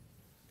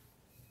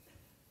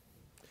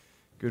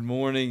Good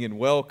morning and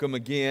welcome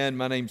again.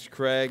 My name's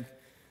Craig.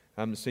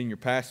 I'm the senior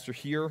pastor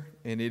here,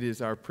 and it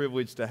is our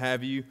privilege to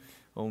have you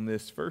on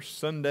this first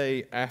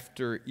Sunday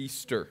after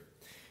Easter.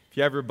 If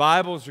you have your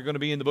Bibles, you're going to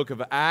be in the book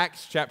of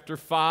Acts chapter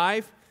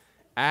 5.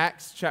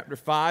 Acts chapter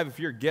 5. If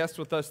you're a guest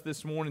with us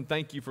this morning,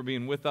 thank you for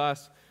being with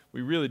us.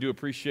 We really do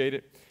appreciate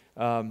it.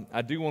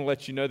 I do want to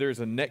let you know there's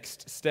a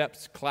Next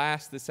Steps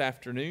class this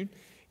afternoon.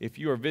 If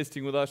you are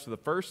visiting with us for the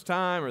first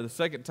time or the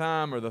second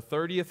time or the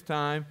 30th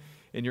time,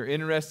 and you're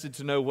interested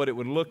to know what it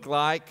would look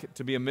like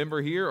to be a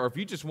member here, or if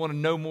you just want to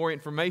know more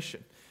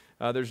information,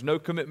 there's no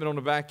commitment on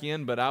the back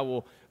end, but I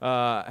will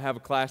have a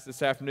class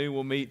this afternoon.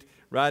 We'll meet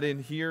right in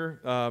here,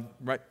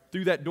 right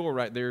through that door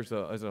right there is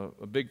a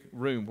big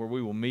room where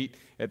we will meet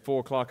at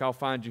 4 o'clock. I'll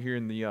find you here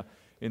in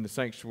the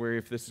sanctuary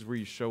if this is where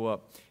you show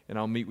up, and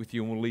I'll meet with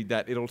you and we'll lead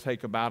that. It'll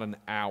take about an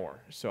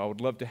hour, so I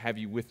would love to have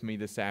you with me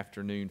this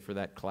afternoon for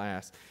that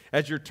class.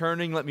 As you're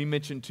turning, let me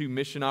mention 2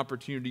 mission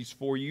opportunities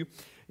for you.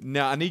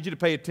 Now, I need you to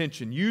pay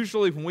attention.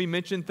 Usually when we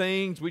mention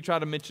things, we try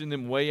to mention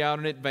them way out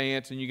in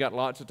advance, and you got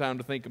lots of time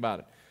to think about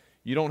it.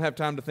 You don't have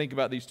time to think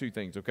about these 2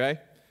 things, okay?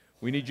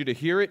 We need you to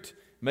hear it,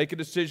 make a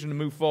decision to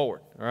move forward,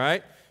 all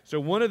right? So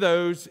one of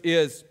those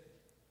is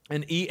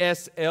an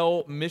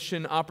ESL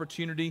mission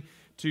opportunity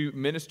to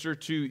minister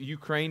to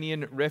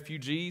Ukrainian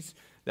refugees.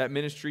 That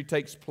ministry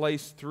takes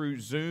place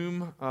through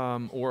Zoom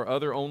or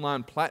other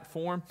online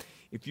platform.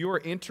 If you are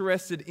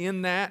interested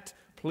in that,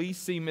 please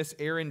see Miss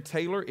Erin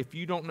Taylor. If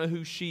you don't know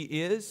who she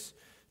is,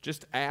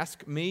 just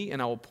ask me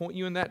and I will point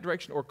you in that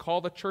direction, or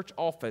call the church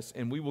office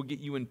and we will get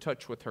you in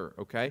touch with her,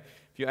 okay?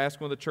 If you ask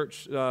one of the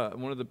church,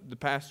 one of the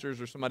pastors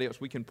or somebody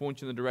else, we can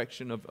point you in the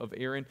direction of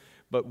Erin,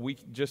 but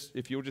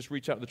if you'll just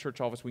reach out to the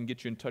church office, we can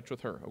get you in touch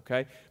with her,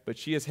 okay? But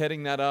she is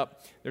heading that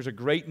up. There's a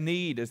great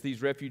need as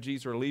these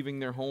refugees are leaving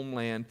their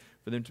homeland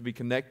for them to be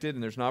connected,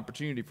 and there's an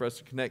opportunity for us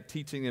to connect,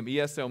 teaching them.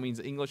 ESL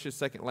means English as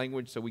second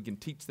language, so we can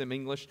teach them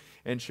English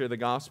and share the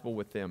gospel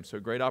with them. So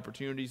great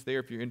opportunities there.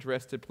 If you're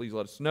interested, please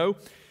let us know.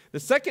 The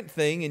second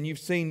thing, and you've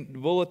seen the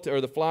bullet or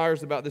the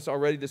flyers about this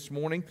already this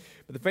morning,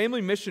 but the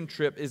family mission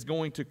trip is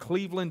going to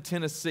Cleveland,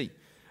 Tennessee.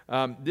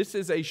 This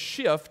is a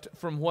shift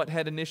from what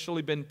had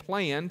initially been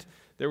planned.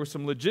 There were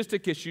some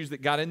logistic issues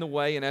that got in the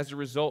way, and as a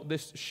result,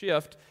 this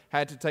shift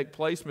had to take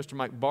place. Mr.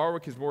 Mike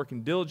Barwick is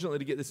working diligently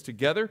to get this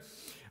together.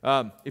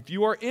 If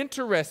you are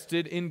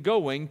interested in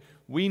going,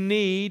 we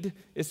need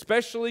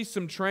especially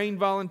some trained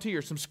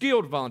volunteers, some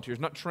skilled volunteers,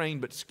 not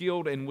trained, but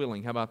skilled and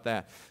willing. How about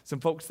that? Some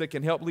folks that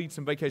can help lead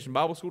some vacation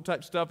Bible school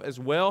type stuff, as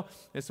well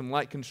as some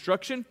light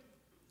construction.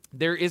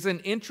 There is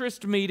an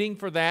interest meeting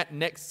for that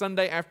next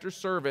Sunday after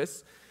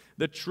service.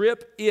 The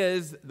trip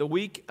is the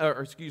week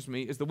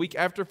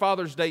after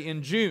Father's Day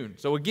in June.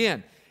 So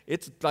again,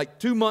 it's like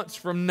 2 months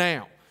from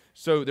now.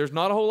 So there's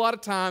not a whole lot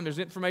of time. There's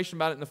information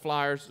about it in the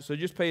flyers. So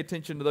just pay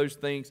attention to those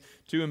things,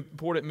 2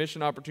 important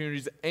mission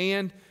opportunities,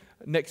 and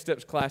Next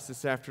Steps class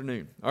this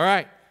afternoon. All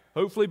right.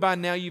 Hopefully by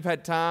now you've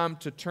had time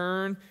to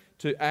turn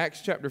to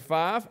Acts chapter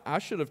 5. I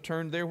should have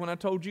turned there when I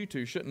told you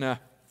to, shouldn't I?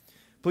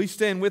 Please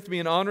stand with me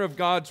in honor of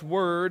God's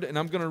word, and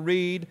I'm going to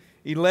read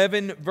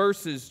 11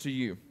 verses to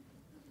you.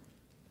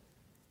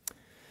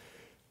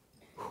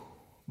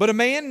 But a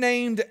man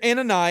named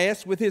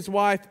Ananias with his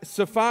wife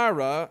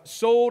Sapphira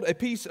sold a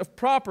piece of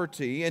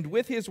property, and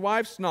with his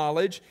wife's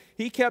knowledge,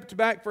 he kept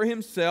back for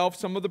himself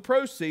some of the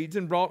proceeds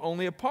and brought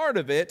only a part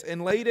of it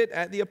and laid it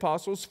at the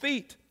apostles'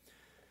 feet.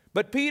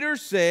 But Peter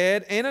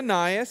said,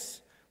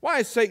 Ananias, why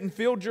has Satan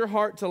filled your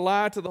heart to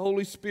lie to the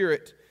Holy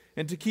Spirit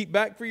and to keep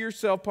back for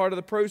yourself part of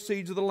the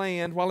proceeds of the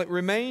land while it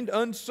remained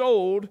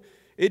unsold?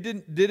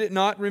 Did it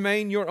not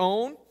remain your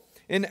own?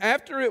 And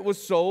after it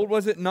was sold,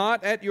 was it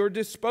not at your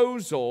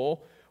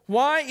disposal?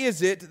 Why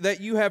is it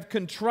that you have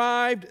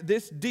contrived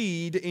this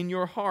deed in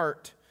your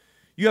heart?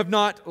 You have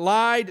not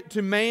lied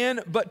to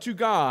man, but to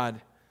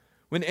God.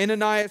 When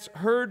Ananias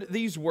heard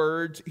these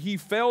words, he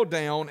fell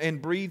down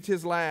and breathed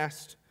his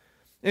last.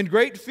 And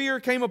great fear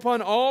came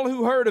upon all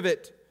who heard of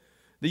it.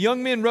 The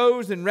young men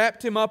rose and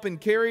wrapped him up and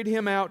carried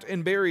him out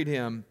and buried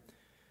him.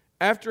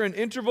 After an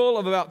interval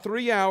of about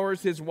 3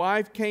 hours, his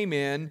wife came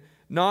in,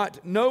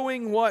 not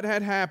knowing what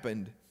had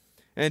happened.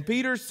 And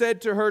Peter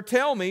said to her,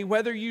 tell me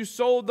whether you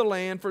sold the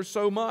land for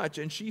so much.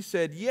 And she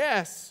said,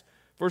 yes,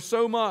 for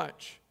so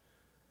much.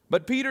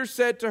 But Peter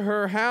said to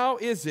her, how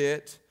is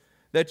it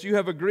that you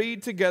have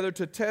agreed together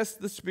to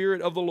test the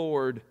Spirit of the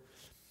Lord?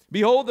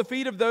 Behold, the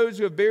feet of those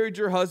who have buried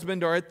your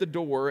husband are at the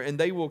door, and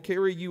they will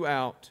carry you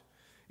out.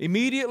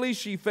 Immediately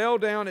she fell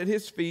down at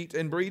his feet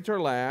and breathed her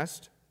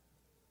last.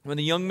 When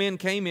the young men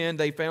came in,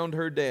 they found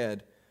her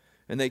dead.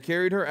 And they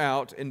carried her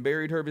out and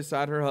buried her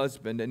beside her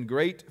husband. And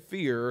great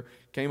fear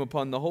came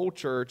upon the whole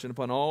church and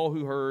upon all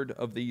who heard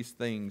of these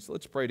things.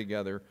 Let's pray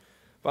together.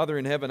 Father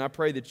in heaven, I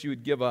pray that you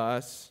would give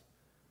us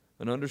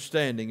an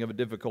understanding of a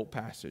difficult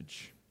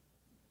passage.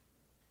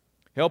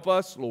 Help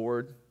us,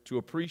 Lord, to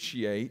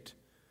appreciate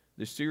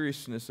the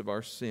seriousness of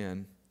our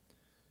sin,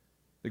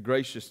 the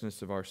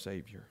graciousness of our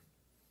Savior.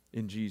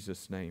 In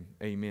Jesus' name,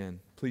 amen.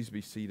 Please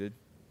be seated.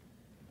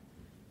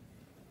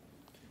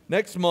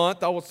 Next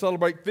month, I will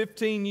celebrate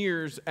 15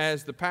 years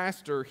as the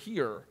pastor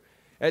here.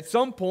 At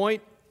some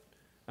point,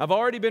 I've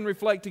already been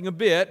reflecting a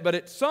bit, but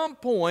at some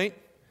point,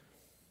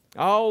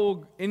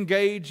 I'll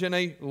engage in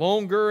a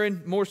longer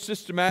and more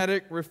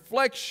systematic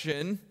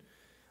reflection.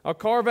 I'll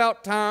carve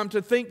out time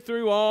to think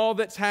through all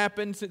that's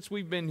happened since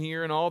we've been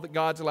here and all that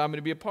God's allowed me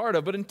to be a part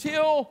of. But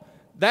until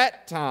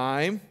that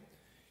time,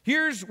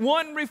 here's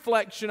one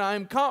reflection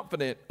I'm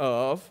confident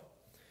of.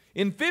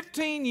 In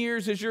 15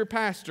 years as your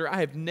pastor, I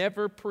have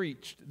never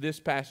preached this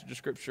passage of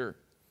Scripture.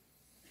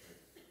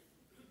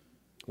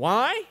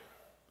 Why?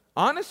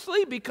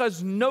 Honestly,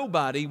 because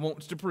nobody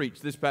wants to preach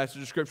this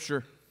passage of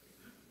Scripture.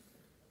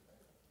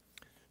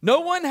 No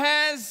one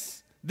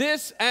has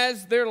this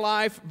as their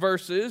life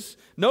verses.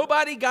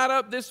 Nobody got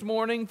up this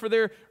morning for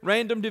their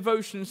random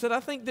devotion and said,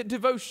 I think that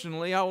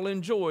devotionally I will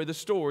enjoy the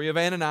story of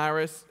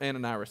Ananias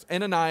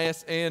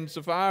and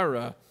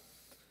Sapphira.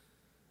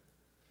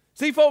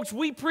 See, folks,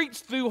 we preach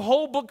through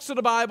whole books of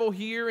the Bible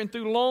here and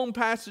through long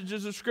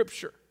passages of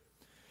Scripture.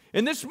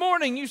 And this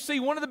morning, you see,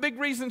 one of the big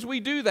reasons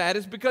we do that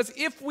is because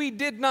if we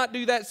did not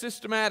do that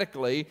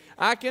systematically,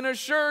 I can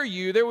assure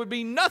you there would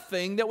be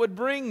nothing that would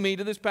bring me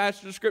to this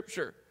passage of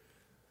Scripture.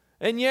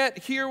 And yet,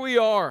 here we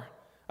are.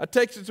 I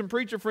texted some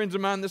preacher friends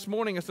of mine this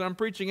morning. I said, I'm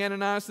preaching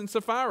Ananias and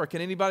Sapphira.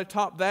 Can anybody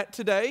top that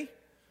today?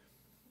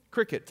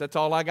 Crickets, that's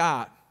all I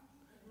got.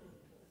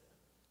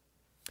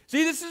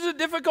 See, this is a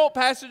difficult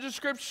passage of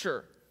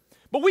Scripture.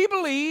 But we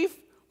believe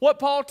what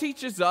Paul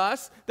teaches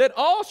us, that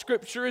all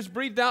Scripture is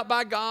breathed out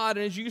by God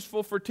and is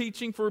useful for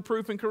teaching, for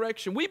reproof, and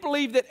correction. We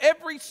believe that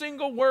every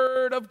single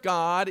word of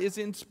God is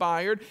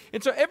inspired,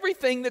 and so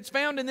everything that's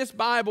found in this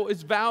Bible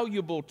is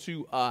valuable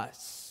to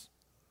us.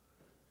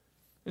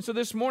 And so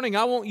this morning,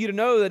 I want you to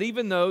know that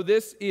even though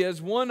this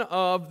is one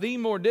of the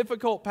more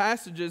difficult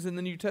passages in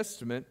the New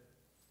Testament,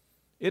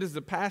 it is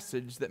a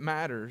passage that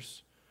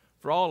matters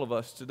for all of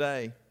us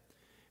today.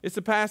 It's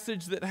a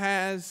passage that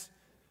has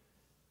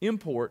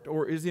import,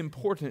 or is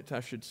important, I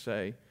should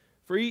say,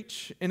 for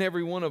each and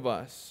every one of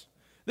us.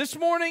 This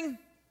morning,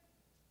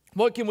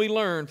 what can we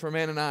learn from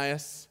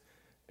Ananias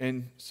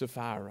and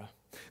Sapphira?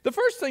 The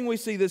first thing we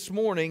see this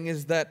morning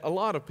is that a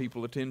lot of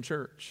people attend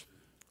church.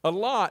 A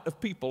lot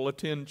of people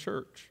attend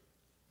church.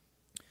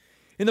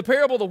 In the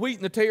parable of the wheat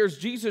and the tares,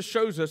 Jesus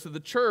shows us that the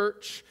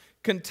church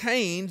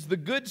contains the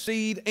good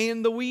seed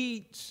and the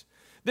weeds.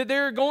 That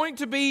there are going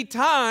to be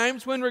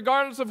times when,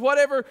 regardless of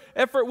whatever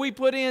effort we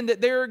put in,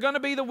 that there are going to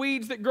be the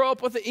weeds that grow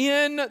up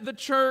within the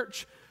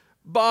church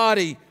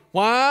body.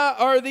 Why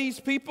are these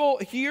people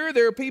here?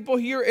 There are people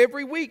here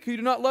every week who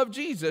do not love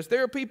Jesus.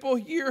 There are people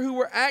here who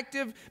are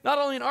active not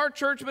only in our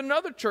church but in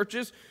other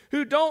churches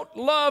who don't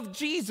love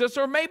Jesus,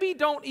 or maybe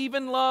don't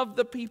even love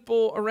the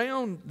people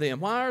around them.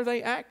 Why are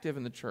they active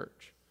in the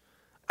church?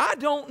 I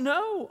don't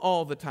know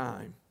all the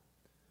time.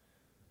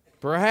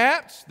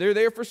 Perhaps they're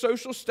there for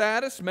social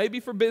status, maybe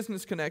for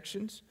business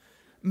connections,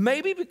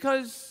 maybe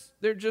because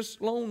they're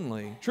just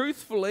lonely.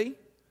 Truthfully,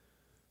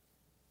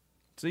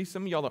 see,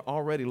 some of y'all are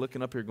already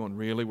looking up here going,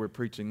 really, we're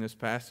preaching this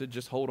passage?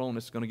 Just hold on,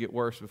 it's going to get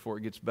worse before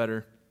it gets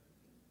better.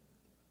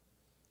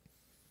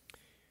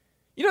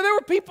 You know, there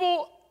were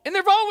people, and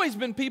there have always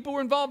been people who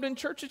were involved in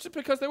churches just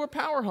because they were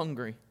power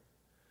hungry.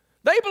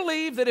 They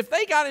believed that if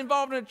they got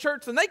involved in a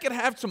church, then they could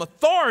have some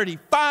authority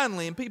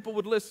finally, and people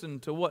would listen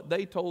to what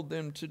they told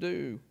them to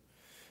do.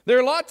 There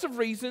are lots of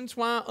reasons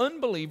why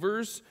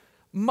unbelievers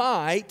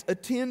might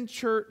attend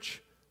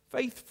church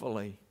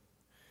faithfully.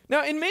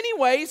 Now, in many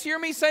ways, hear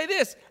me say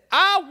this,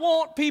 I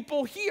want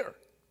people here.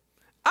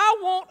 I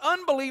want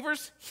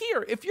unbelievers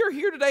here. If you're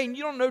here today and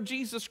you don't know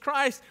Jesus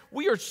Christ,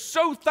 we are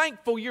so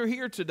thankful you're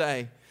here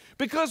today,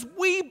 because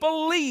we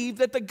believe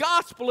that the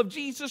gospel of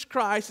Jesus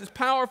Christ is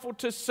powerful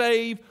to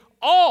save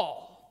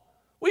all.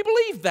 We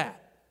believe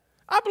that.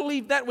 I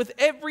believe that with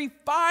every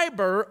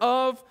fiber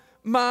of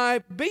my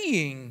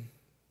being.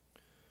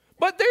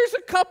 But there's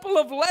a couple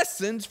of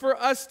lessons for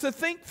us to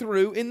think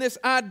through in this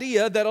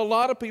idea that a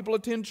lot of people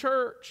attend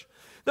church.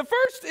 The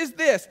first is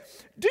this: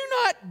 do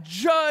not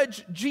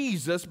judge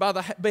Jesus by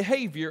the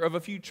behavior of a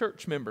few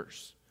church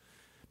members.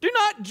 Do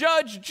not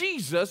judge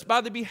Jesus by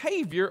the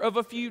behavior of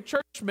a few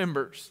church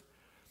members.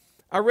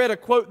 I read a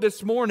quote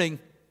this morning,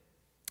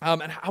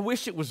 and I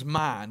wish it was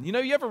mine. You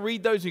know, you ever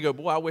read those and you go,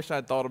 boy, I wish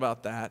I'd thought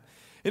about that.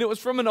 And it was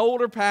from an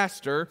older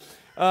pastor.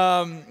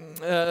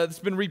 It's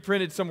been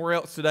reprinted somewhere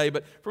else today,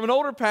 but from an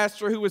older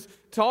pastor who was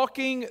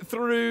talking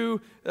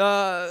through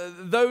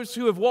those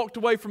who have walked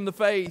away from the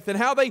faith and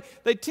how they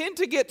tend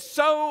to get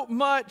so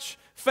much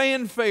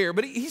fanfare.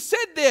 But he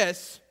said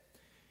this.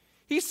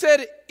 He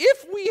said,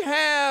 if we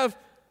have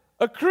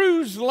a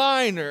cruise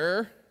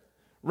liner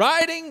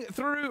sailing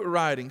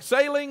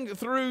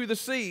through the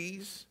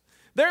seas,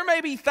 there may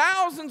be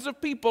thousands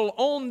of people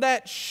on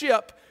that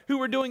ship who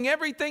are doing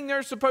everything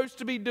they're supposed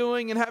to be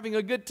doing and having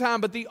a good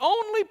time, but the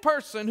only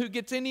person who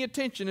gets any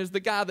attention is the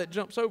guy that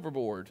jumps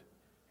overboard.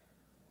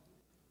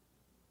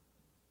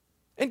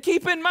 And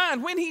keep in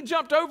mind, when he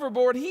jumped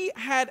overboard, he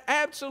had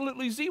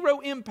absolutely zero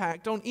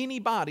impact on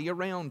anybody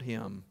around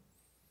him.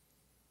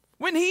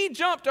 When he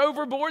jumped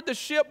overboard, the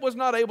ship was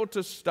not able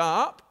to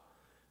stop.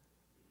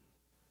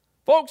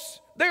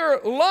 Folks, there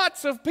are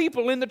lots of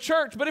people in the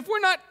church, but if we're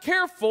not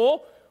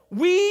careful,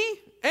 we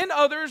and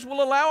others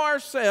will allow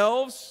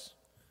ourselves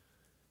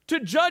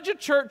to judge a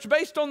church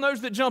based on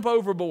those that jump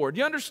overboard.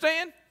 You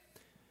understand?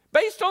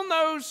 Based on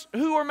those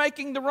who are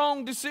making the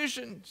wrong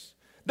decisions.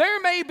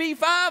 There may be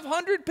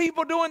 500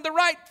 people doing the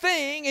right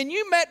thing, and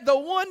you met the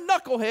one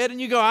knucklehead,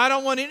 and you go, I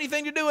don't want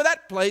anything to do with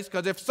that place,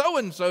 because if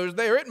so-and-so's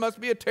there, it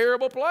must be a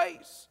terrible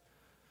place.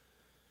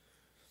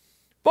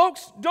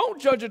 Folks,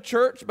 don't judge a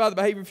church by the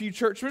behavior of a few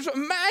church members.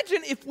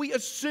 Imagine if we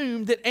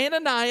assumed that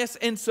Ananias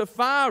and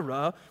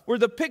Sapphira were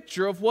the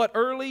picture of what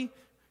early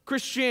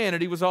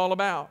Christianity was all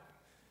about.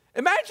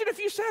 Imagine if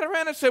you sat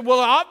around and said, well,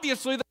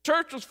 obviously the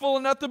church was full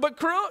of nothing but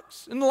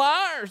crooks and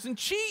liars and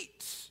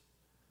cheats.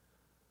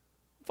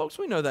 Folks,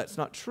 we know that's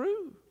not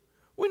true.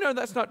 We know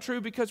that's not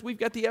true because we've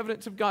got the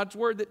evidence of God's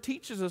Word that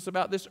teaches us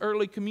about this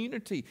early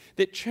community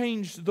that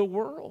changed the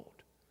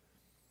world.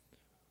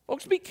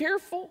 Folks, be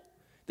careful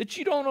that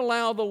you don't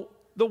allow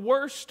the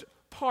worst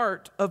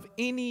part of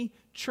any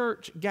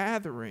church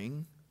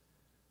gathering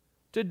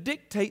to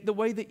dictate the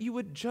way that you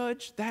would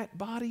judge that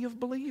body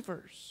of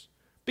believers.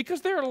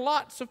 Because there are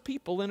lots of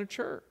people in a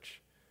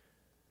church,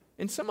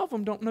 and some of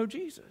them don't know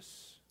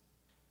Jesus.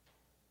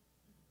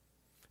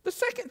 The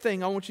second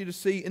thing I want you to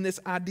see in this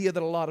idea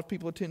that a lot of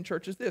people attend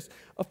church is this: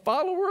 a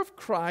follower of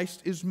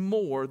Christ is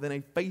more than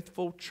a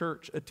faithful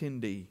church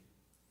attendee.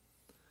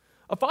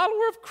 A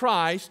follower of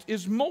Christ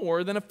is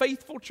more than a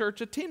faithful church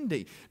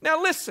attendee.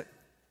 Now listen,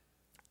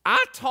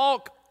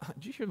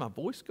 did you hear my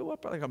voice go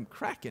up? Like I'm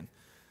cracking.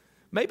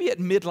 Maybe at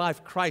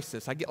midlife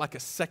crisis, I get like a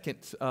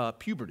second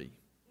puberty.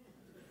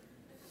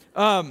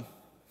 And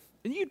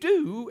you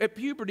do, at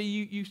puberty,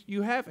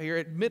 you have hair.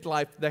 At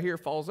midlife, the hair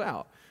falls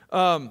out.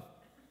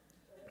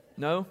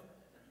 No?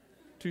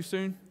 Too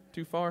soon?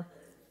 Too far?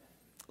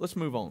 Let's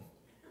move on.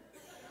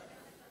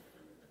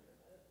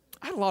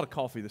 I had a lot of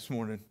coffee this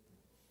morning.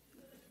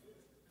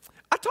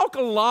 I talk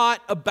a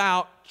lot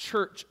about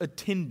church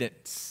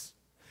attendance.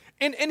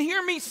 And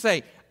hear me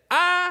say,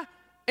 I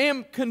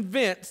am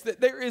convinced that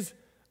there is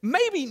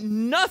maybe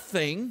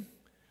nothing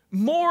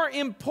more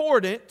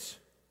important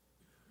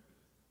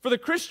for the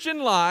Christian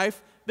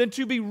life than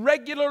to be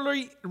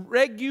regularly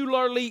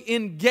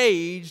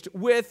engaged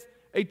with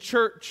a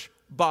church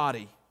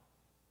body.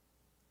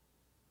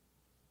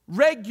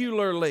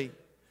 Regularly.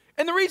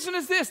 And the reason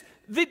is this: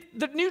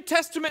 the New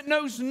Testament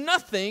knows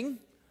nothing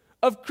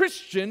of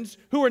Christians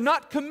who are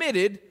not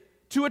committed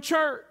to a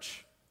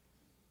church.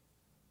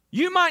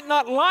 You might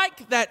not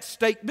like that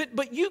statement,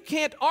 but you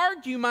can't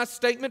argue my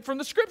statement from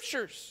the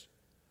Scriptures.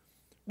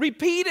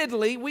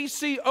 Repeatedly, we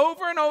see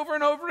over and over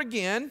and over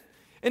again,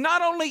 and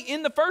not only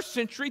in the first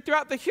century,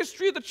 throughout the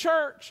history of the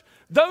church,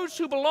 those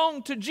who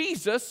belonged to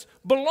Jesus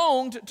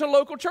belonged to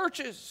local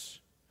churches.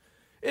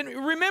 And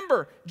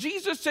remember,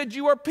 Jesus said,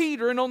 you are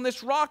Peter, and on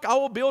this rock I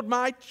will build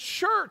my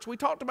church. We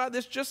talked about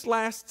this just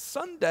last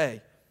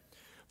Sunday.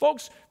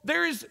 Folks,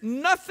 there is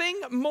nothing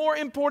more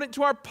important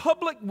to our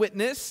public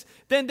witness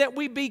than that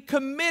we be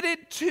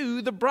committed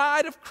to the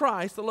bride of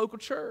Christ, the local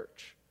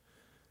church.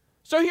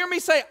 So hear me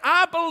say,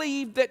 I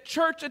believe that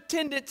church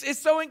attendance is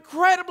so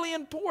incredibly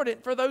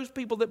important for those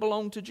people that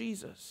belong to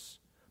Jesus.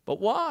 But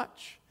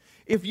watch,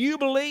 if you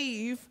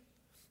believe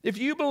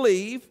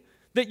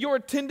that your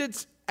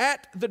attendance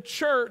at the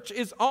church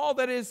is all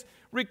that is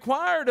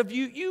required of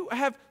you, you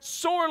have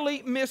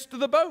sorely missed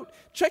the boat.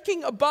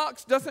 Checking a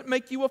box doesn't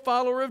make you a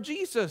follower of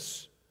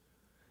Jesus.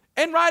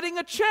 And writing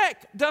a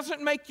check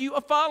doesn't make you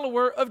a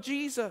follower of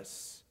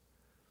Jesus.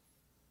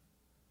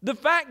 The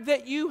fact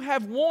that you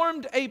have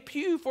warmed a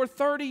pew for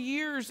 30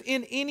 years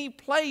in any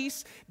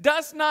place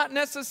does not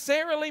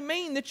necessarily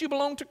mean that you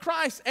belong to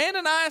Christ.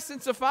 Ananias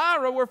and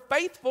Sapphira were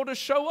faithful to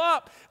show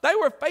up. They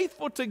were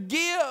faithful to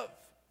give.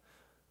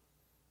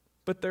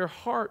 But their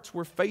hearts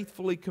were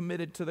faithfully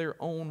committed to their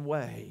own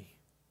way.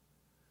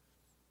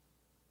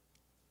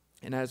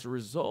 And as a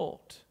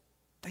result,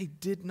 they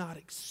did not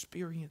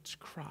experience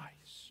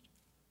Christ.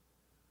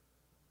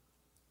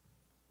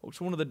 Folks,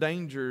 one of the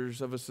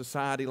dangers of a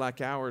society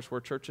like ours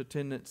where church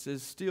attendance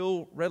is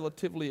still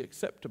relatively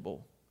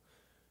acceptable.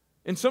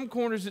 In some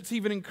corners, it's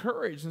even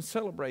encouraged and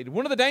celebrated.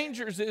 One of the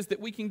dangers is that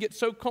we can get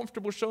so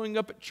comfortable showing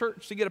up at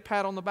church to get a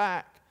pat on the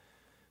back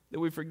that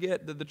we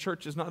forget that the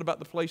church is not about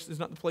the place, is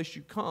not the place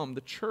you come.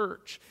 The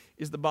church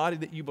is the body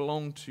that you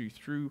belong to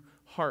through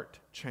heart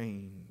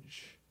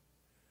change.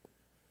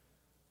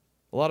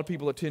 A lot of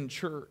people attend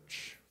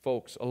church,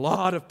 folks. A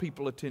lot of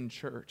people attend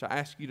church. I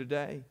ask you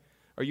today,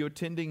 are you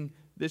attending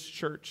this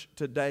church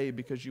today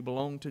because you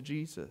belong to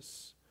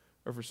Jesus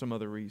or for some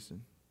other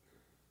reason?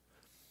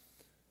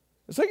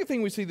 The second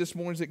thing we see this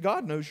morning is that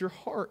God knows your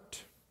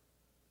heart.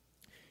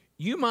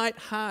 You might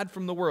hide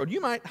from the world.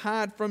 You might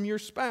hide from your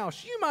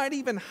spouse. You might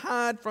even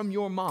hide from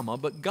your mama,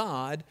 but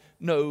God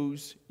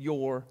knows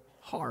your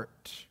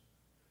heart.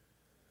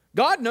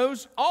 God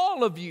knows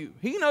all of you.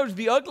 He knows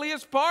the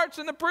ugliest parts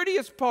and the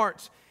prettiest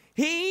parts.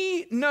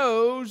 He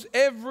knows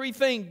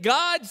everything.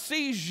 God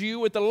sees you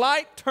with the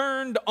light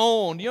turned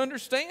on. Do you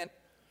understand?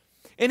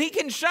 And He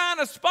can shine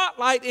a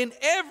spotlight in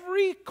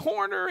every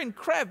corner and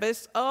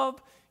crevice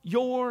of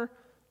your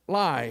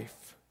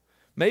life.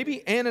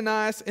 Maybe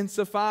Ananias and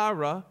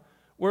Sapphira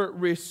were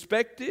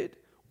respected,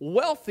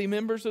 wealthy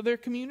members of their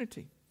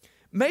community.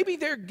 Maybe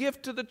their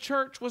gift to the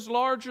church was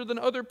larger than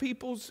other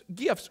people's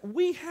gifts.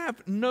 We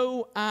have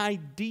no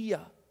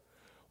idea.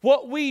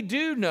 What we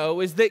do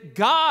know is that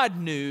God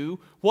knew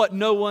what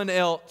no one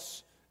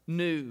else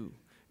knew.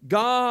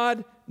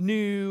 God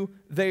knew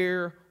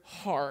their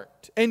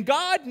heart. And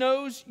God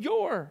knows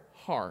your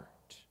heart.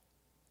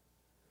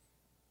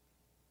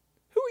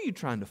 Who are you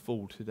trying to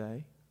fool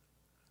today?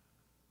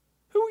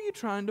 Who are you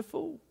trying to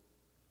fool?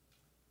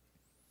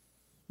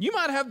 You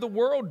might have the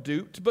world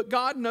duped, but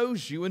God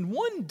knows you. And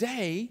one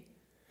day,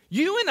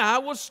 you and I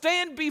will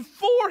stand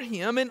before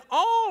Him, and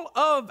all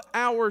of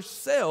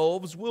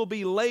ourselves will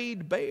be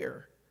laid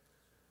bare.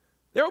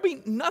 There will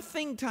be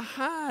nothing to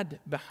hide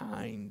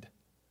behind.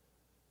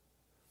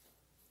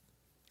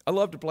 I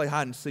love to play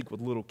hide and seek with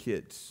little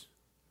kids.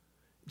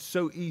 It's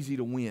so easy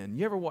to win.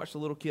 You ever watch a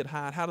little kid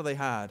hide? How do they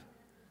hide?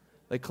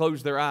 They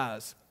close their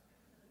eyes.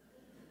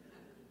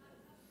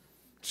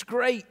 It's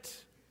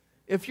great.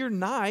 If you're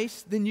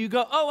nice, then you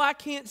go, oh, I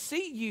can't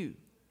see you.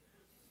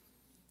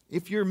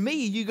 If you're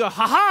me, you go,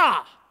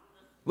 ha-ha,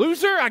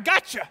 loser, I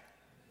got you.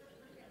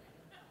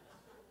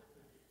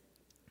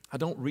 I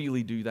don't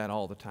really do that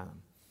all the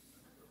time.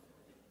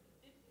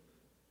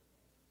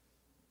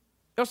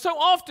 Now, so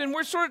often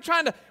we're sort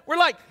of we're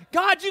like,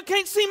 God, you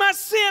can't see my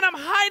sin. I'm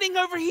hiding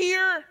over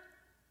here.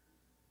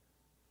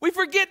 We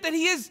forget that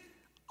He is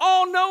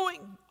all-knowing,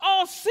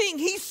 all-seeing.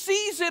 He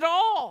sees it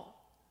all.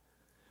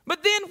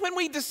 But then when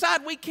we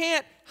decide we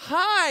can't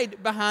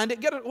hide behind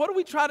it, what do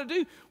we try to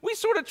do? We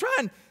sort of try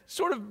and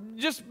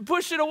just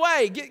push it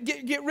away,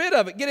 get rid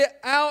of it, get it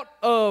out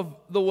of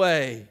the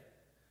way.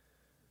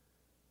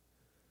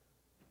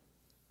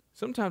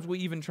 Sometimes we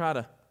even try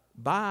to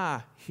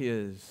buy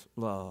His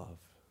love,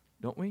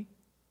 don't we?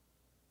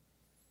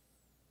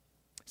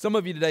 Some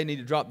of you today need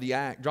to drop the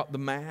act, drop the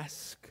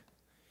mask.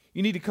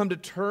 You need to come to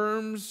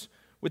terms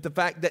with the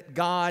fact that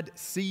God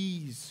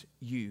sees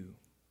you.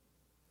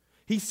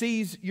 He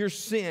sees your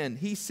sin.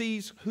 He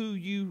sees who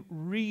you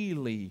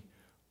really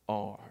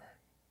are.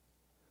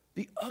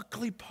 The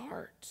ugly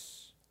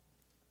parts.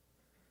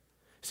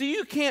 See,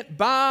 you can't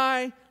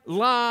buy,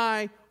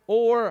 lie,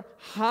 or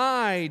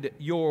hide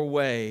your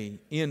way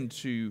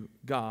into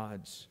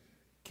God's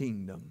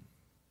kingdom.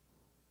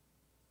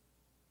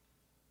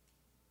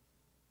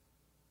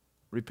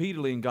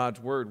 Repeatedly in God's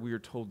Word, we are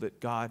told that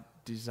God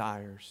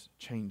desires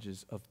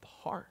changes of the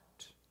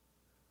heart.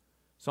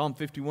 Psalm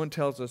 51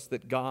 tells us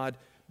that God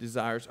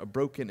desires a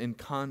broken and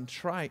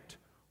contrite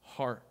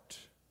heart.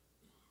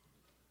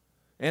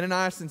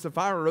 Ananias and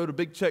Sapphira wrote a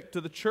big check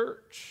to the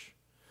church,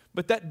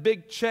 but that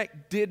big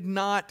check did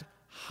not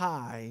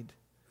hide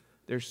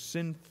their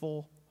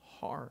sinful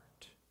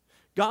heart.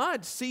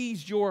 God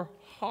sees your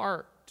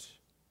heart.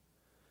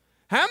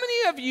 How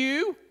many of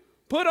you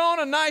put on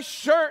a nice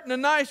shirt and a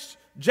nice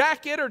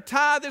jacket or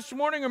tie this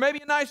morning, or maybe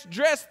a nice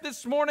dress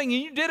this morning,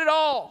 and you did it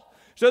all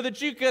so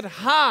that you could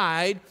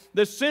hide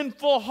the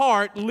sinful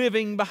heart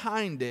living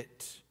behind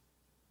it?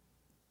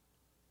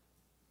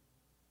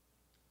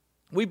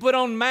 We put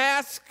on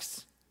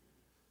masks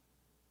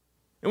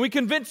and we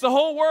convince the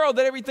whole world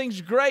that everything's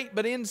great,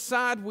 but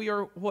inside we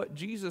are what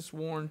Jesus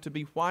warned to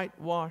be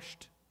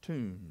whitewashed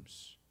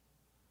tombs.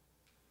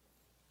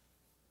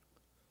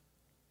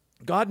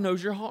 God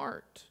knows your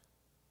heart.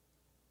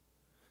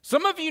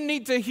 Some of you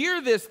need to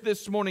hear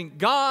this morning.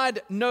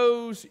 God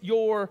knows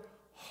your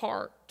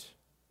heart.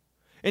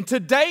 And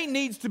today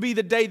needs to be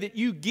the day that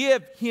you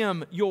give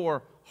Him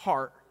your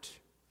heart.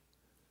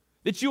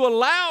 That you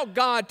allow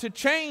God to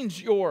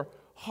change your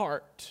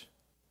heart.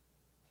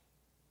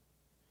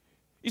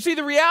 You see,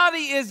 the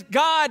reality is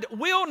God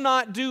will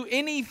not do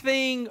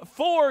anything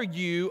for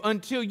you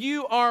until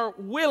you are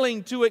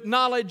willing to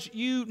acknowledge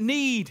you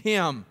need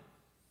Him.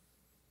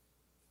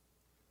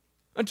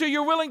 Until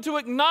you're willing to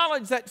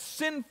acknowledge that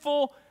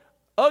sinful,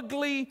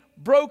 ugly,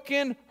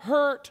 broken,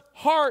 hurt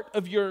heart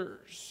of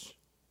yours.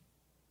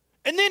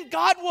 And then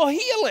God will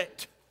heal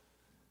it.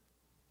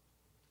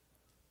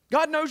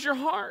 God knows your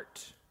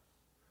heart.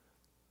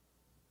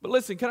 But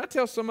listen, can I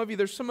tell some of you,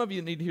 there's some of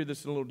you that need to hear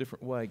this in a little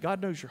different way.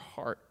 God knows your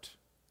heart.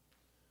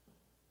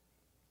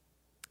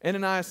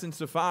 Ananias and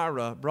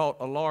Sapphira brought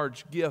a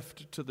large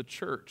gift to the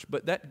church,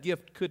 but that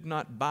gift could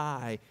not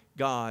buy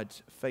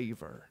God's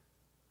favor.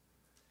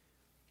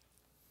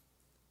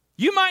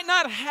 You might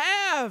not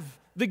have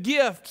the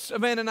gifts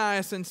of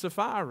Ananias and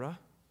Sapphira.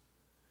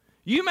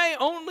 You may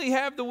only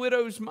have the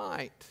widow's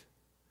mite,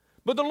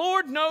 but the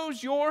Lord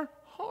knows your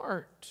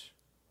heart.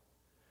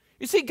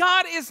 You see,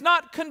 God is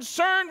not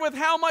concerned with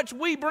how much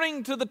we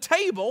bring to the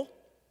table.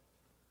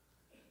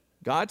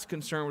 God's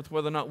concerned with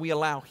whether or not we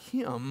allow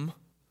Him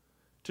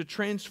to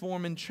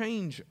transform and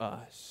change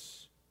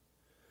us.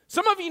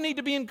 Some of you need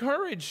to be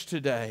encouraged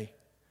today.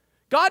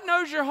 God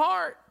knows your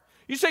heart.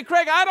 You say,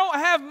 Craig, I don't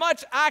have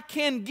much I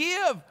can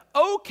give.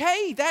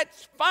 Okay,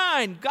 that's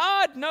fine.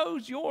 God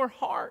knows your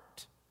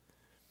heart.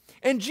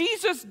 And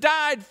Jesus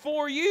died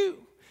for you,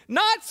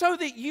 not so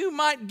that you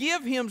might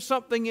give him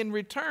something in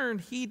return.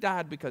 He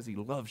died because he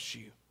loves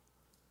you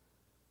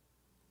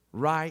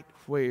right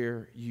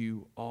where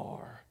you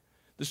are.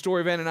 The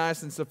story of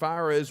Ananias and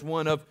Sapphira is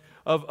one of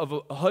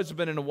a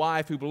husband and a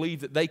wife who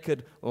believed that they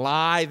could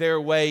lie their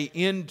way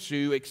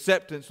into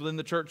acceptance within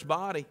the church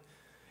body.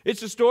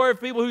 It's a story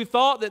of people who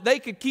thought that they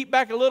could keep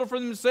back a little for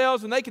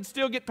themselves and they could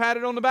still get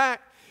patted on the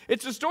back.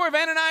 It's a story of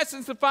Ananias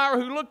and Sapphira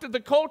who looked at the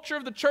culture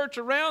of the church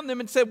around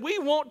them and said, we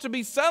want to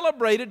be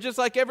celebrated just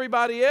like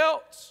everybody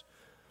else,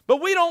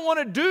 but we don't want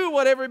to do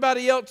what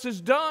everybody else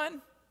has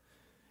done.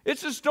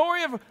 It's a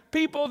story of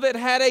people that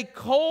had a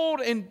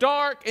cold and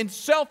dark and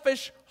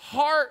selfish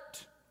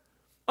heart.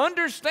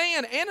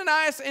 Understand,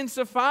 Ananias and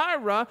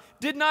Sapphira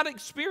did not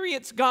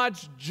experience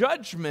God's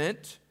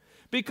judgment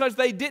because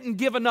they didn't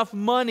give enough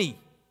money.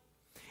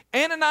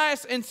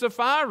 Ananias and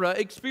Sapphira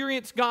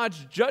experienced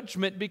God's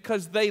judgment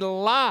because they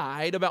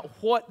lied about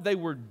what they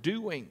were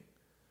doing.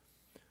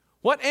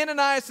 What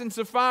Ananias and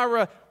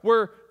Sapphira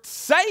were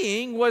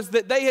saying was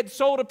that they had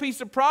sold a piece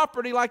of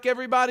property like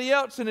everybody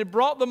else and had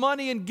brought the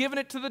money and given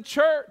it to the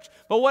church.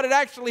 But what had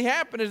actually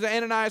happened is that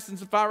Ananias and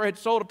Sapphira had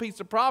sold a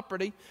piece of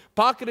property,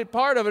 pocketed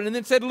part of it, and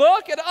then said,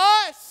 look at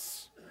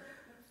us.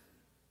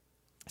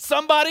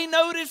 Somebody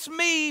noticed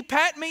me,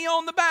 pat me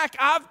on the back.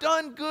 I've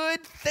done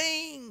good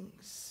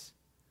things.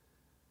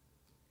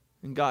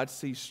 And God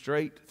sees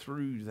straight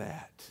through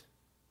that.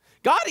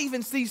 God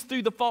even sees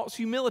through the false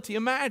humility.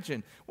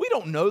 Imagine, we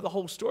don't know the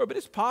whole story, but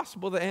it's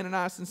possible that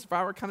Ananias and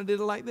Sapphira kind of did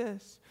it like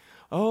this.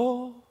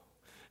 Oh,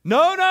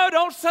 no,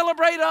 don't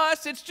celebrate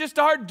us. It's just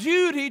our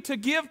duty to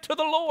give to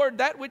the Lord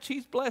that which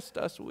he's blessed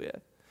us with.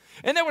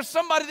 And there was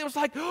somebody that was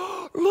like,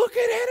 oh, look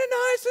at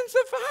Ananias and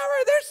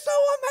Sapphira. They're so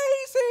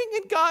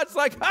amazing. And God's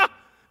like,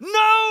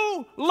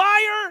 no,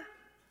 liar.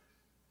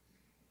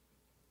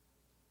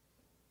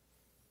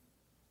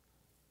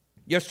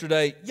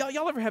 Yesterday,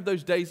 y'all ever have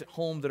those days at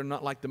home that are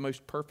not like the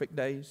most perfect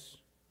days?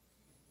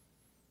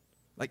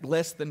 Like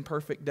less than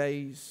perfect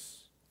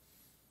days,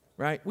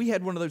 right? We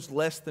had one of those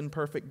less than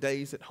perfect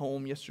days at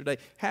home yesterday.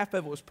 Half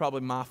of it was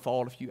probably my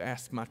fault if you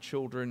ask my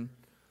children,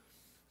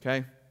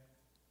 okay?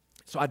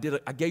 So I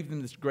gave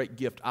them this great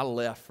gift. I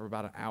left for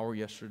about an hour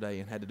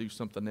yesterday and had to do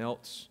something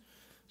else.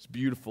 It's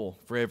beautiful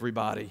for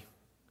everybody.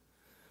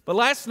 But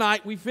last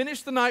night, we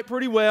finished the night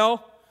pretty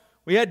well.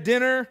 We had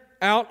dinner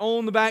out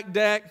on the back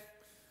deck.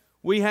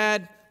 We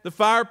had the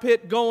fire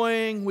pit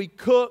going, we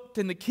cooked,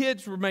 and the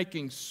kids were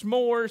making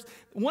s'mores.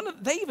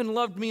 They even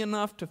loved me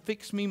enough to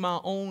fix me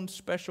my own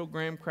special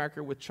graham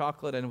cracker with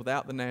chocolate and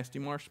without the nasty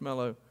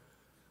marshmallow.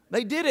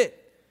 They did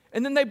it.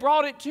 And then they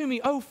brought it to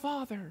me. Oh,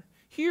 Father,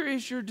 here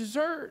is your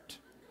dessert.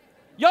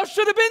 Y'all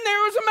should have been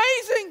there. It was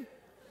amazing.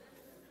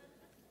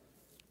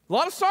 A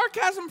lot of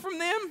sarcasm from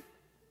them.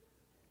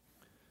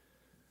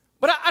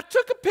 But I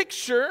took a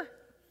picture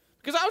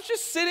because I was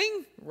just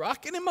sitting,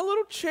 rocking in my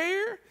little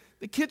chair.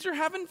 The kids are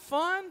having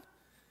fun.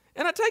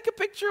 And I take a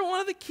picture of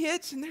one of the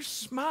kids, and they're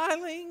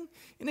smiling,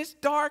 and it's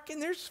dark,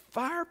 and there's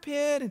fire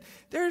pit, and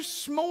there's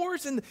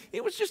s'mores, and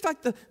it was just like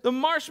the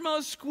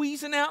marshmallows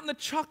squeezing out and the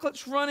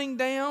chocolate's running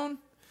down.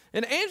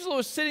 And Angela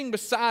was sitting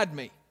beside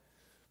me.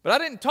 But I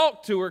didn't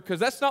talk to her because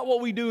that's not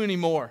what we do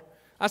anymore.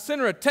 I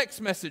sent her a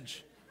text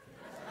message.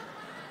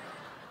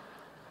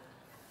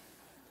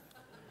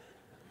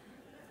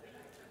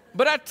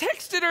 But I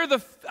texted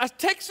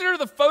her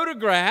the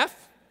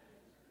photograph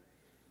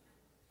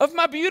of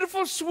my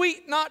beautiful,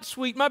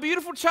 my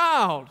beautiful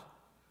child.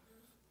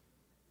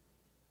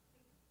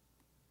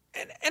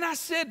 And I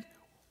said,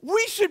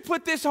 we should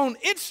put this on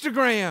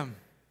Instagram.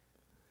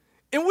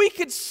 And we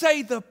could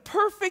say the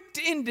perfect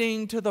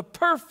ending to the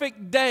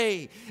perfect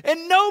day.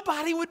 And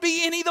nobody would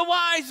be any the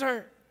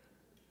wiser.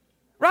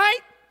 Right?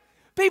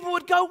 People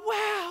would go,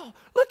 wow,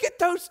 look at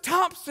those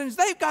Thompsons.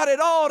 They've got it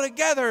all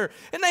together.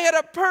 And they had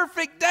a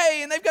perfect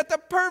day. And they've got the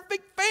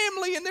perfect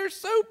family. And they're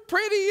so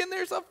pretty. And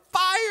there's a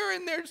fire.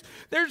 And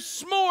there's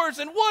s'mores.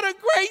 And what a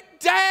great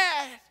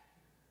dad.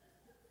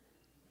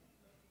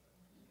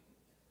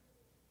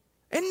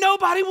 And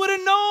nobody would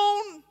have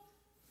known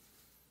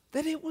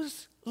that it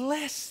was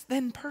less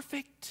than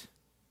perfect.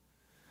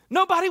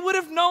 Nobody would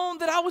have known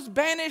that I was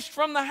banished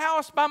from the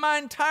house by my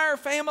entire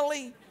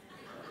family.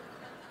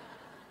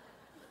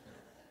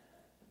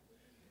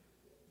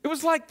 It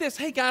was like this.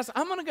 Hey, guys,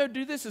 I'm going to go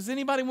do this. Does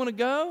anybody want to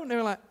go? And they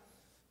were like,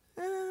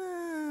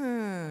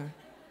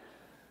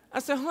 I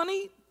said,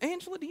 honey,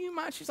 Angela, do you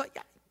mind? She's like,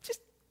 yeah,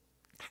 just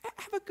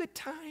have a good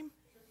time.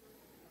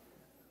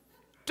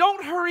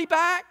 Don't hurry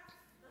back.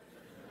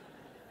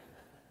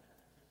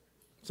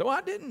 So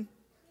I didn't.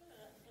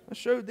 I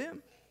showed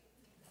them.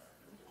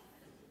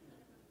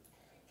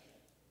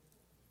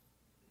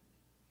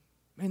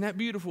 Man, that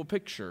beautiful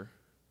picture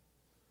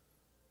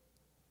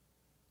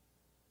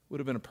would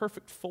have been a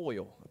perfect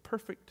foil, a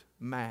perfect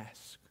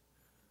mask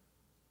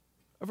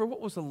over what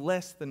was a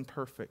less than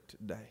perfect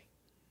day.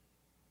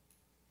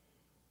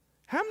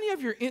 How many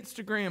of your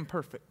Instagram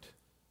perfect?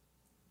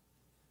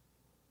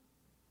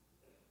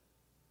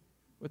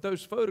 But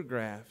those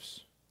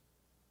photographs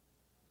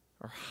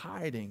are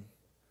hiding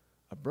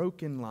a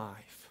broken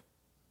life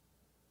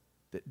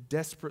that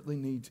desperately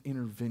needs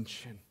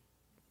intervention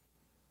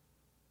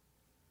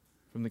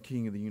from the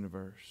King of the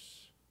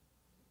universe.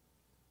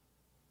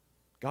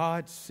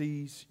 God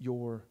sees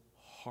your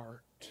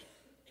heart.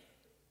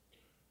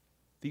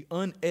 The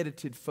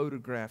unedited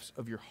photographs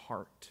of your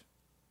heart.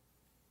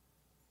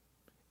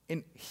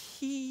 And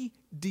He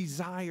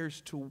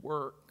desires to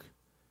work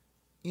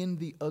in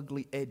the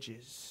ugly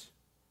edges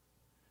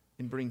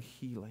and bring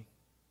healing.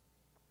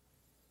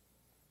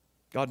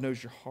 God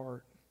knows your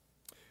heart.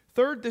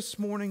 Third, this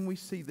morning we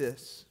see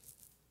this.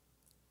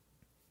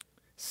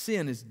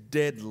 Sin is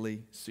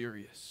deadly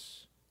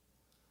serious.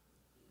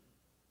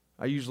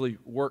 I usually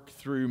work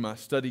through my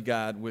study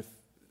guide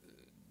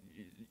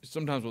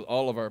sometimes with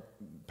all of our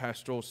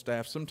pastoral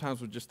staff,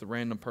 sometimes with just the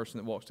random person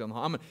that walks down the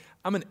hall.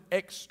 I'm an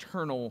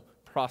external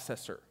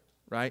processor,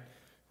 right?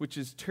 Which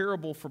is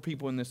terrible for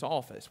people in this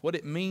office. What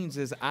it means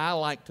is I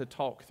like to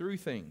talk through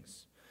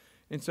things.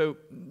 And so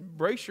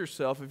brace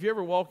yourself. If you're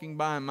ever walking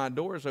by and my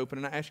door is open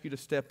and I ask you to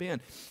step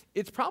in,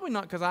 it's probably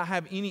not because I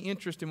have any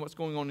interest in what's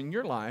going on in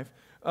your life.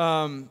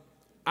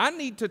 I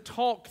need to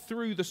talk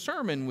through the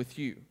sermon with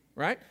you,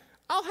 right?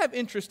 I'll have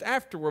interest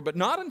afterward, but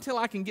not until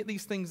I can get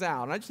these things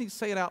out. And I just need to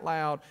say it out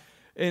loud.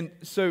 And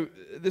so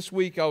this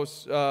week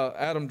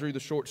Adam drew the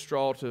short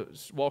straw to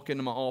walk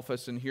into my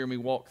office and hear me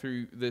walk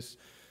through this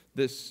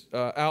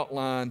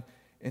outline.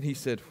 And he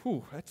said,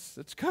 "Whew,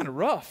 that's kind of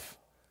rough."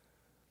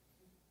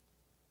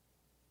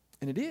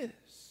 And it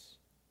is.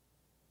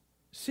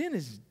 Sin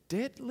is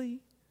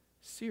deadly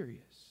serious.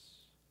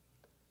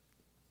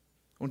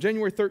 On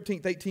January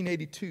 13th,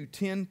 1882,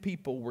 10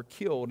 people were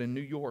killed in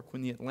New York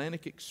when the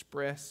Atlantic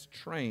Express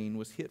train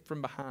was hit from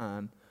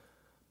behind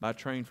by a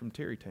train from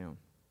Tarrytown.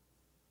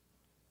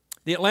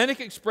 The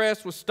Atlantic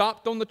Express was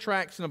stopped on the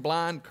tracks in a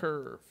blind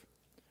curve.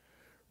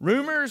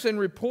 Rumors and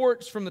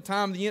reports from the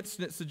time of the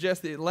incident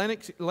suggest the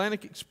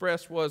Atlantic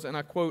Express was, and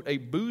I quote, a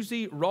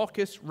boozy,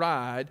 raucous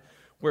ride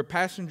where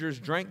passengers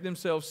drank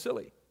themselves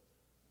silly.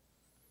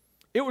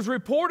 It was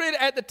reported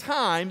at the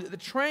time that the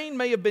train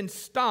may have been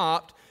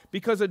stopped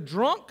because a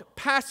drunk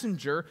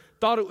passenger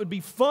thought it would be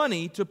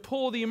funny to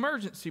pull the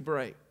emergency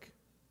brake.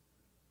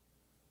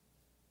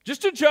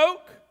 Just a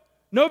joke,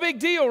 no big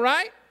deal,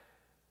 right?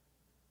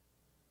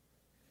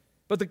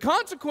 But the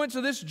consequence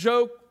of this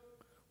joke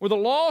were the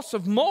loss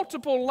of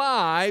multiple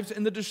lives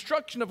and the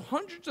destruction of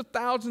hundreds of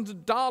thousands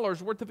of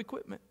dollars worth of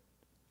equipment.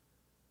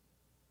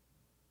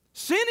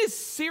 Sin is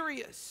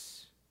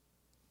serious.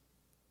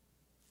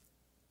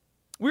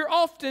 We're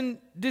often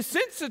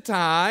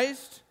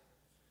desensitized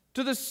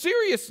to the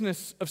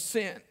seriousness of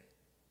sin.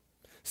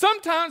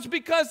 Sometimes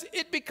because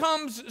it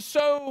becomes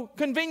so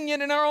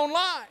convenient in our own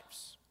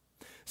lives.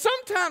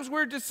 Sometimes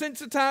we're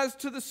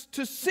desensitized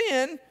to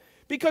sin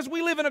because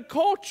we live in a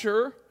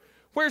culture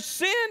where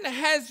sin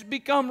has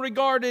become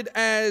regarded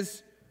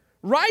as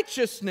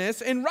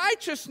righteousness, and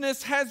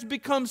righteousness has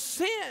become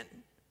sin.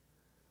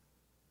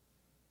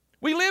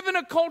 We live in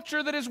a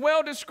culture that is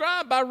well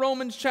described by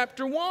Romans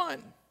chapter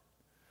 1.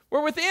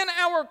 Where within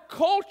our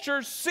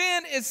culture,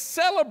 sin is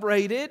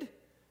celebrated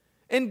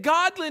and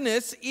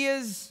godliness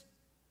is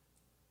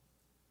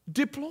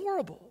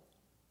deplorable.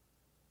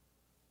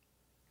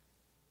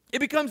 It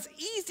becomes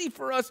easy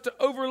for us to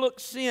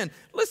overlook sin.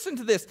 Listen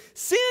to this.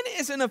 Sin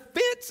is an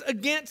offense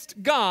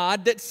against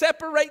God that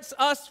separates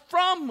us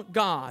from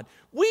God.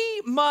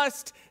 We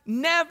must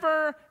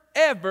never,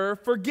 ever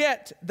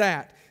forget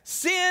that.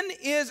 Sin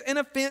is an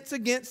offense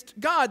against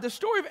God. The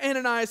story of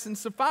Ananias and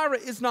Sapphira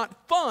is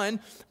not fun,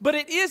 but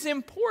it is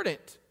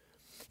important.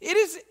 It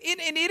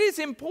is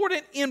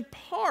important in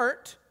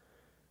part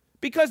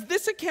because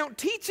this account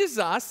teaches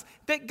us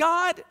that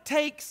God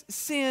takes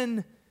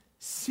sin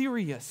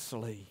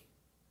seriously.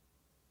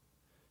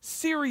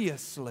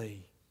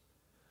 Seriously.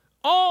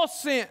 All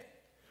sin.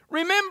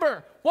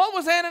 Remember, what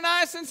was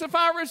Ananias and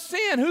Sapphira's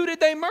sin? Who did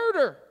they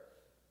murder?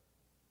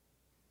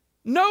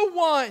 No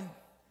one.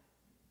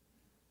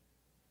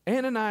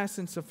 Ananias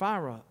and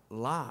Sapphira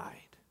lied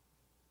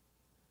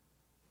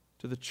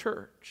to the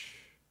church,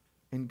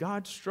 and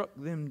God struck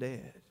them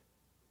dead.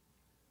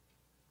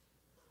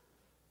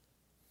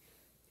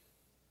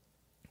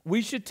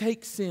 We should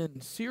take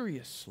sin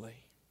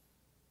seriously.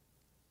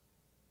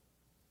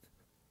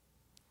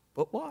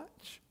 But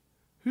watch.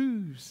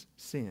 Whose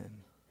sin?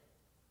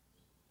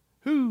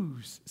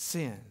 Whose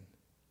sin?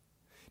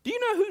 Do you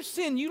know whose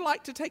sin you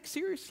like to take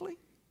seriously?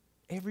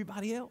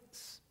 Everybody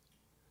else.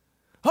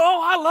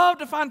 Oh, I love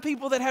to find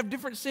people that have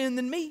different sin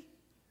than me.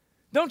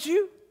 Don't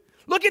you?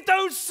 Look at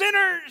those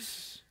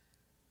sinners.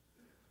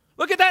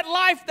 Look at that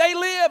life they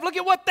live. Look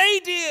at what they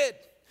did.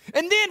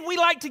 And then we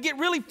like to get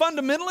really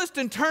fundamentalist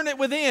and turn it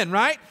within,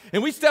 right?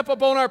 And we step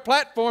up on our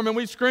platform and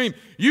we scream,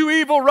 "You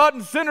evil,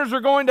 rotten sinners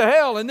are going to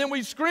hell." And then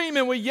we scream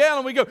and we yell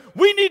and we go,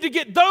 "We need to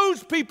get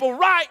those people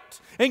right."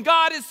 And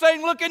God is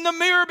saying, "Look in the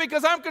mirror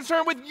because I'm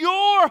concerned with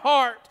your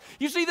heart."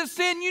 You see, the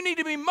sin you need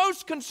to be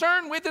most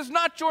concerned with is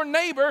not your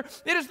neighbor.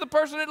 It is the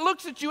person that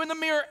looks at you in the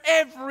mirror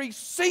every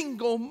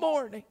single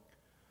morning.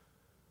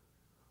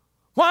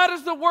 Why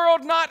does the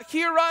world not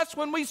hear us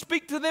when we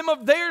speak to them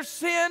of their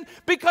sin?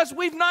 Because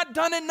we've not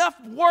done enough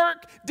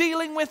work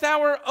dealing with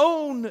our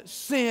own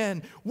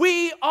sin.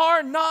 We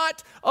are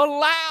not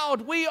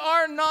allowed, we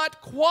are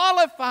not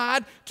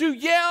qualified to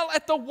yell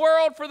at the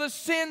world for the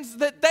sins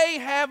that they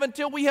have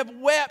until we have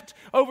wept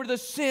over the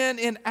sin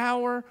in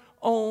our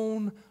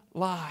own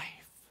life.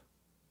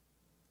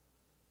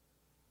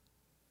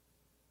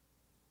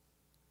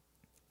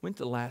 When's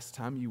the last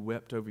time you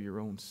wept over your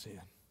own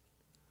sin?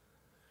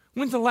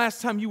 When's the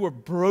last time you were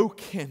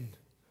broken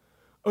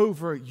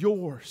over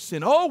your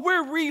sin? Oh,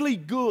 we're really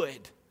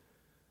good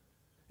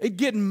at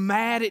getting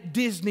mad at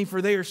Disney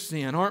for their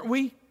sin, aren't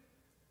we?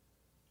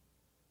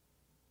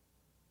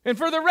 And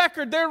for the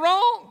record, they're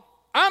wrong.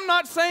 I'm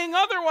not saying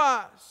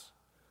otherwise.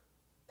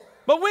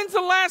 But when's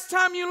the last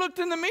time you looked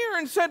in the mirror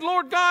and said,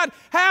 Lord God,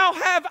 how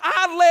have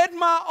I led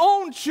my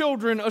own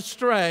children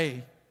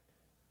astray?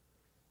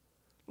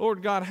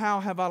 Lord God, how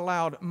have I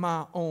allowed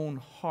my own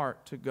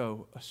heart to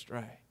go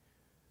astray?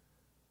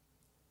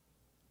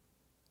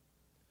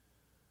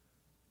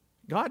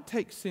 God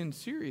takes sin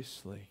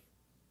seriously.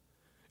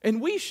 And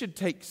we should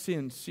take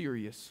sin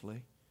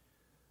seriously.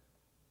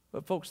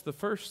 But folks, the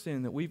first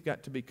sin that we've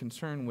got to be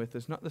concerned with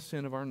is not the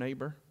sin of our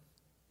neighbor.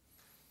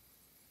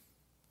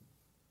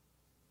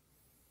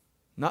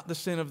 Not the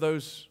sin of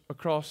those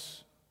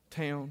across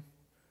town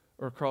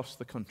or across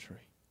the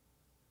country.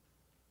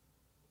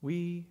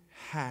 We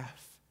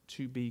have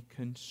to be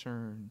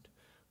concerned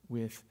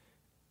with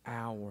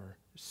our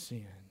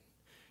sin.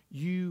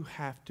 You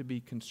have to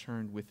be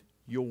concerned with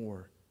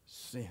your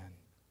sin.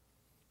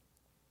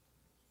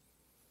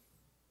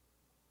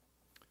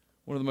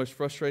 One of the most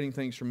frustrating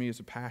things for me as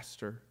a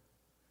pastor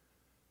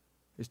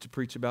is to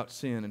preach about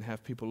sin and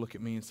have people look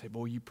at me and say,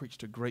 boy, you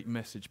preached a great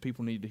message.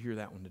 People need to hear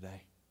that one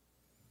today.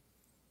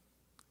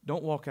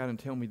 Don't walk out and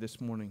tell me this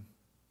morning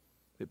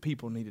that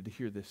people needed to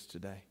hear this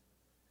today.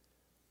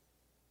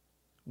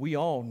 We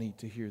all need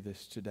to hear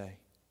this today.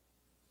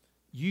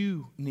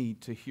 You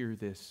need to hear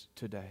this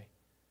today.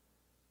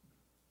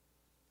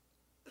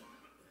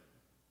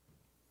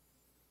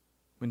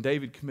 When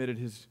David committed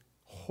his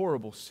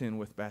horrible sin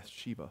with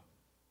Bathsheba,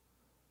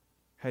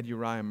 had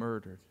Uriah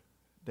murdered,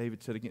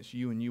 David said, against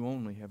you and you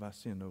only have I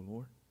sinned, O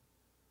Lord.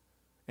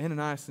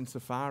 Ananias and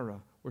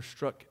Sapphira were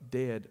struck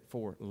dead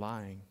for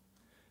lying.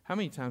 How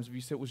many times have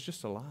you said it was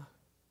just a lie?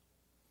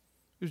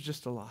 It was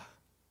just a lie.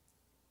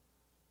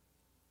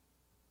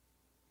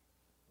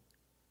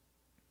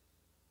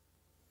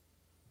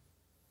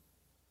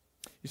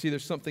 You see,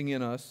 there's something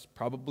in us,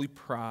 probably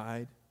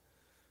pride,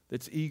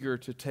 that's eager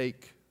to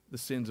take the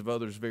sins of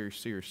others very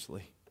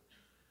seriously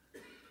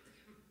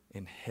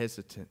and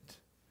hesitant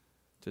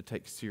to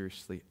take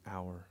seriously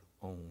our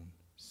own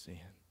sin.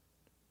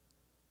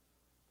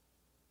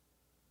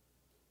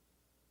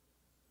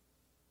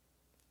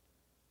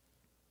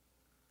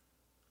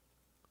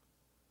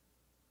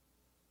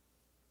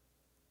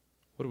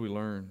 What do we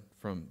learn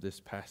from this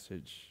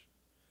passage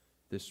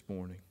this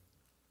morning?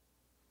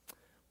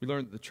 We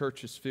learn that the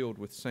church is filled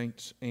with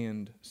saints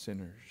and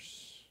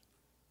sinners.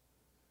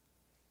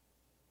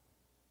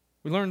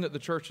 We learn that the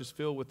church is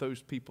filled with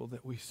those people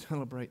that we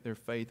celebrate their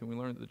faith, and we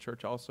learn that the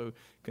church also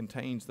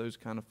contains those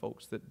kind of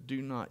folks that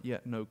do not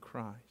yet know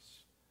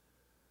Christ.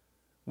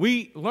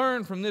 We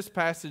learn from this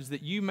passage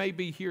that you may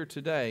be here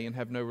today and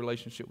have no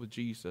relationship with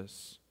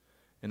Jesus,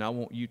 and I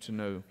want you to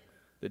know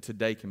that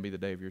today can be the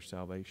day of your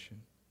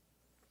salvation.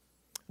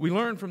 We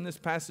learn from this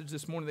passage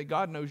this morning that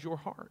God knows your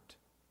heart.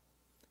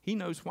 He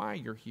knows why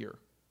you're here.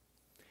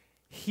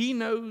 He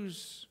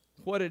knows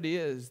what it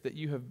is that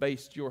you have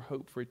based your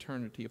hope for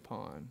eternity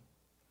upon.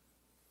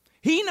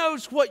 He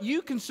knows what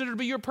you consider to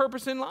be your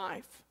purpose in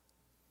life.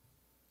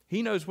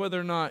 He knows whether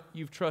or not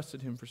you've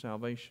trusted Him for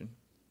salvation.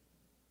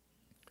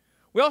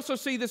 We also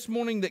see this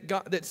morning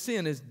that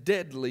sin is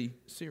deadly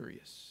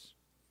serious.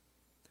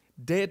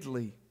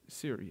 Deadly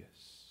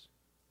serious.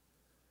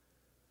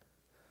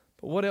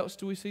 But what else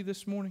do we see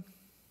this morning?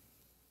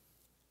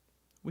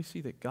 We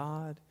see that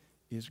God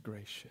is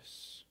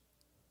gracious.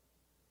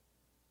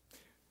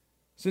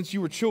 Since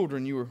you were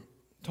children, you were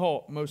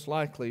taught most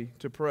likely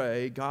to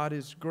pray, God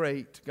is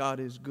great, God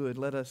is good.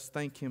 Let us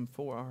thank Him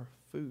for our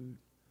food.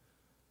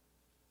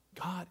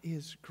 God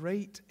is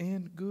great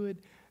and good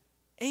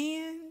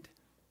and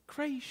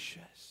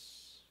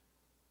gracious.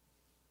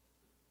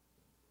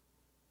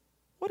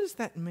 What does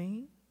that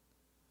mean?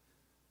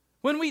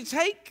 When we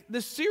take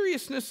the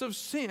seriousness of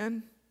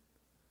sin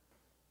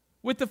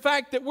with the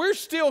fact that we're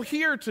still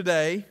here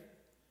today,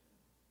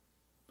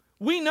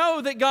 we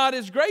know that God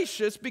is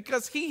gracious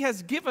because He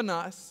has given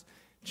us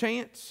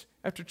chance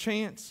after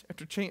chance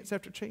after chance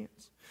after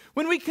chance.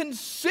 When we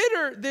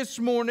consider this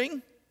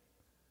morning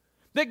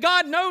that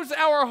God knows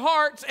our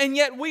hearts and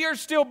yet we are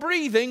still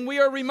breathing, we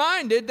are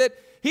reminded that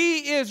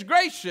He is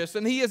gracious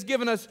and He has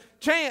given us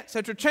chance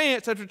after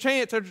chance after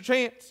chance after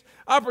chance,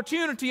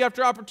 opportunity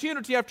after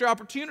opportunity after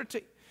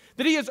opportunity,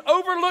 that He has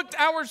overlooked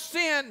our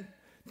sin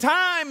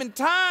time and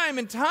time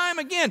and time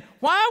again.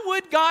 Why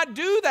would God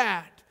do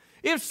that?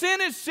 If sin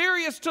is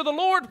serious to the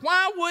Lord,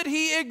 why would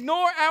He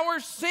ignore our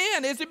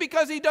sin? Is it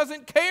because He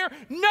doesn't care?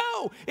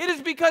 No, it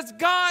is because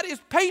God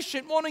is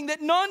patient, wanting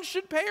that none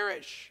should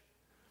perish.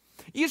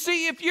 You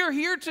see, if you're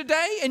here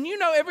today and you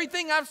know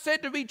everything I've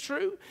said to be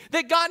true,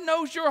 that God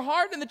knows your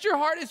heart and that your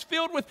heart is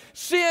filled with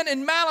sin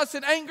and malice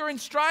and anger and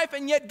strife,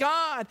 and yet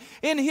God,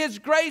 in His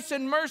grace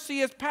and mercy,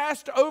 has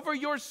passed over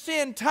your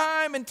sin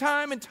time and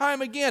time and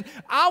time again,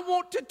 I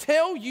want to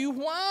tell you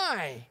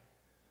why.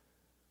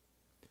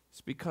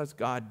 It's because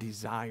God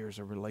desires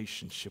a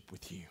relationship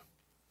with you.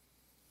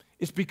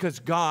 It's because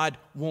God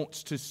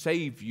wants to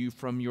save you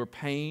from your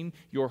pain,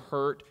 your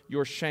hurt,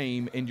 your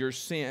shame, and your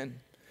sin.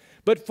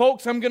 But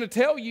folks, I'm going to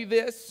tell you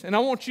this, and I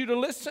want you to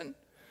listen.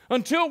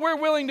 Until we're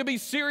willing to be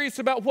serious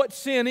about what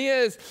sin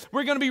is,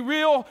 we're going to be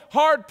real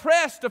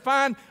hard-pressed to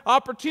find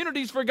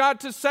opportunities for God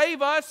to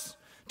save us.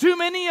 Too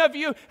many of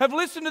you have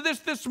listened to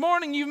this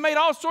morning. You've made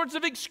all sorts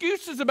of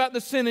excuses about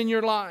the sin in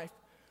your life.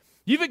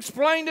 You've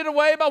explained it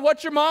away about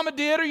what your mama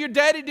did or your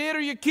daddy did or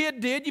your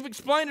kid did. You've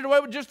explained it away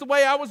with just the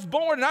way I was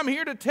born. And I'm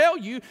here to tell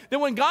you that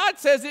when God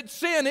says it's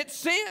sin, it's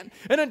sin.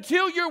 And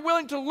until you're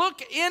willing to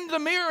look in the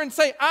mirror and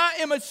say, I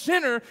am a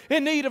sinner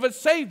in need of a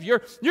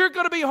Savior, you're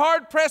going to be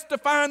hard-pressed to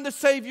find the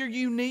Savior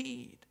you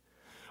need.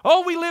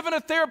 Oh, we live in a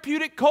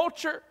therapeutic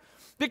culture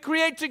that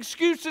creates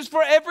excuses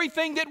for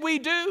everything that we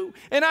do.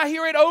 And I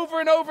hear it over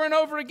and over and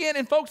over again.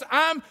 And folks,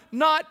 I'm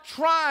not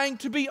trying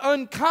to be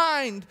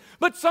unkind,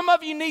 but some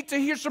of you need to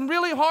hear some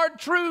really hard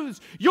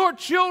truths. Your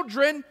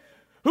children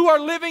who are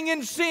living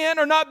in sin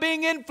are not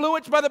being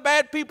influenced by the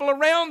bad people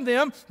around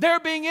them. They're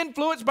being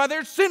influenced by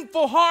their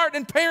sinful heart.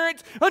 And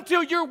parents,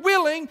 until you're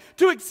willing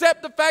to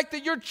accept the fact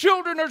that your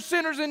children are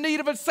sinners in need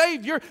of a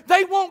Savior,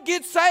 they won't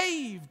get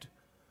saved.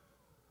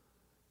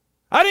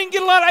 I didn't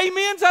get a lot of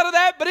amens out of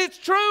that, but it's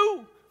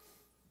true.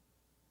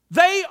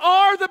 They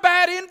are the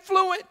bad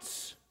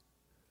influence.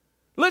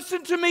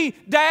 Listen to me,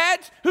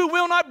 dads who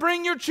will not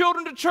bring your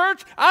children to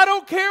church. I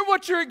don't care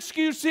what your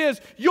excuse is.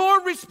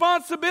 Your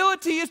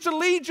responsibility is to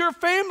lead your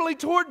family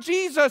toward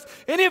Jesus.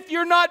 And if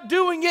you're not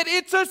doing it,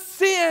 it's a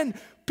sin,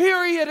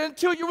 period.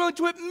 Until you're willing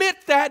to admit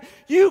that,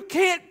 you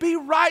can't be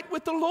right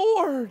with the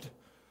Lord.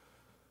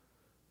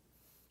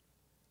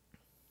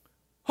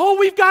 Oh,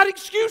 we've got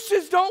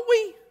excuses, don't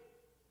we?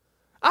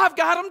 I've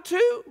got them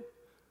too.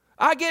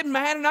 I get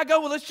mad and I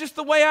go, well, it's just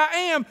the way I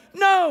am.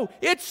 No,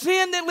 it's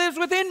sin that lives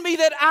within me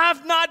that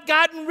I've not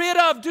gotten rid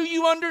of. Do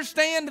you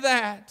understand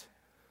that?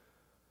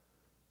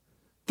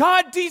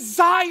 God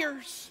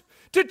desires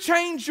to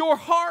change your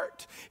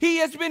heart. He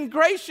has been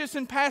gracious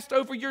and passed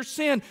over your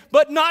sin,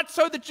 but not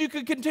so that you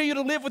can continue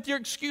to live with your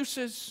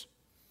excuses.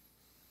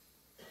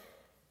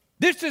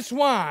 This is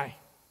why.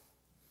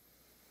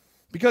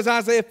 Because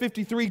Isaiah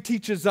 53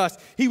 teaches us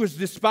He was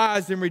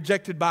despised and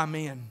rejected by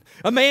men,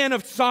 a man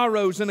of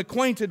sorrows and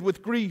acquainted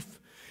with grief.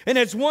 And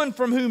as one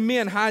from whom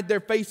men hide their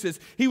faces,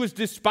 He was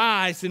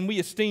despised and we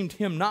esteemed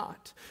Him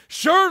not.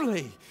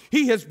 Surely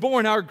He has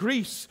borne our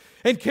griefs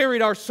and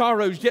carried our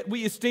sorrows, yet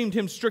we esteemed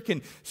Him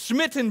stricken,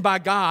 smitten by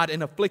God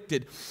and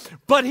afflicted.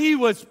 But He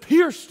was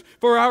pierced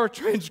for our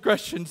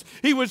transgressions.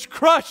 He was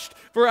crushed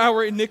for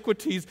our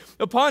iniquities.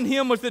 Upon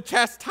Him was the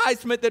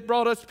chastisement that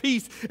brought us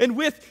peace, and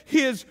with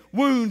His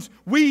wounds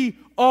we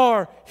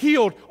are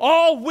healed.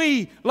 All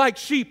we, like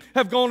sheep,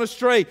 have gone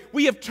astray.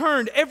 We have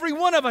turned, every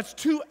one of us,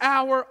 to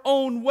our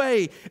own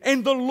way,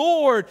 and the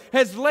Lord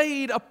has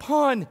laid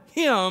upon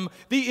Him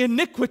the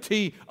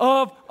iniquity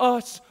of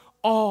us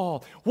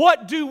all.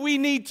 What do we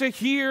need to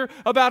hear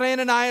about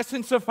Ananias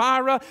and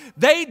Sapphira?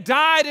 They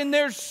died in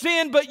their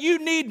sin, but you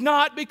need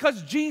not,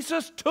 because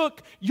Jesus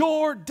took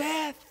your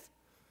death.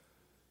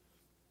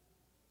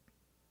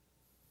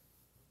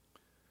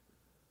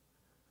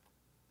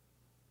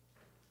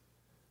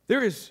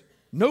 There is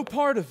no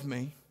part of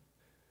me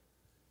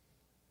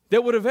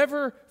that would have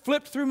ever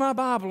flipped through my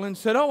Bible and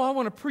said, oh, I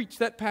want to preach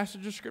that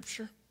passage of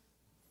Scripture.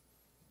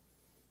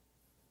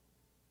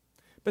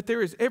 But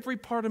there is every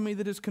part of me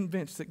that is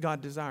convinced that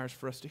God desires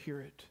for us to hear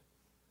it.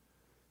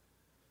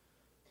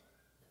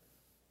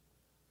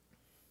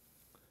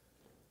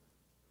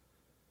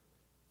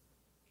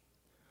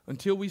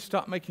 Until we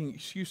stop making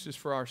excuses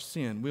for our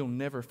sin, we'll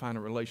never find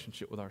a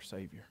relationship with our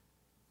Savior.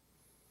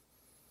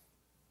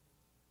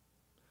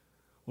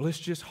 Well, it's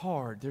just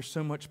hard. There's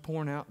so much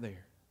porn out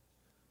there.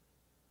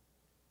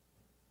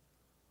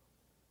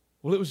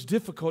 Well, it was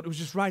difficult. It was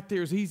just right there.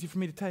 It was easy for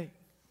me to take.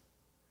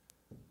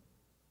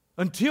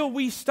 Until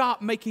we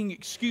stop making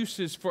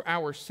excuses for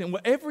our sin.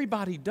 Well,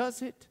 everybody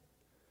does it.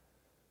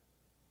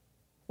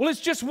 Well, it's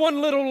just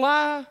one little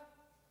lie.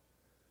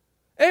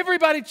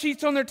 Everybody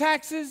cheats on their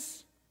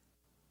taxes.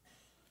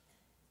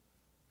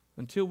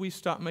 Until we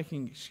stop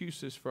making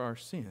excuses for our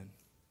sin,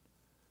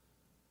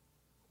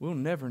 we'll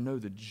never know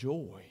the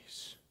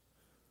joys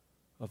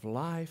of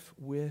life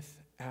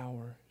with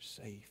our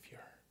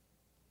Savior.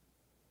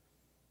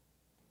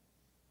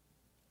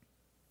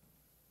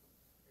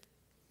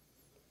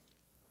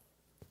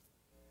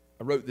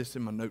 I wrote this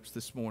in my notes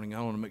this morning.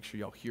 I want to make sure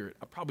y'all hear it.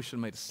 I probably should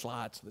have made a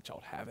slide so that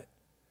y'all have it.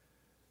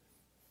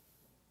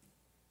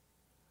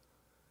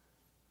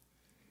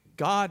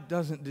 God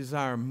doesn't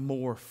desire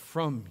more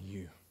from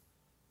you.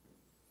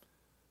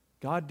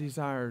 God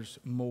desires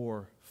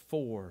more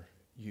for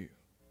you.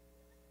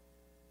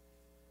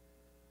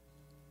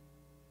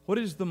 What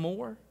is the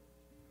more?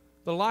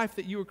 The life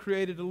that you were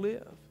created to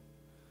live.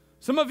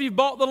 Some of you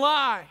bought the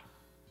lie.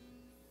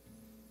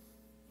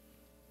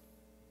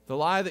 The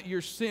lie that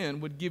your sin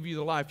would give you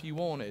the life you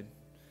wanted.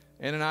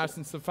 Ananias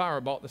and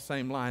Sapphira bought the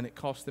same lie, and it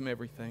cost them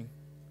everything.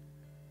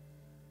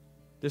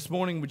 This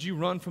morning, would you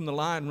run from the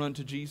lie and run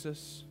to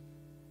Jesus?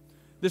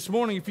 This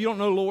morning, if you don't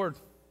know Lord,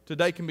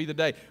 today can be the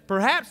day.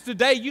 Perhaps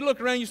today you look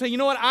around and you say, you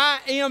know what, I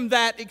am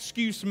that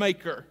excuse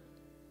maker.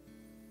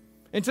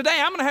 And today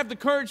I'm going to have the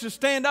courage to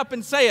stand up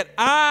and say it.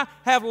 I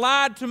have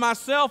lied to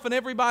myself and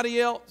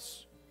everybody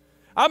else.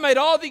 I've made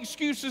all the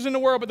excuses in the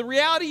world, but the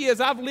reality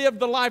is I've lived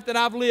the life that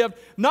I've lived,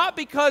 not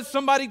because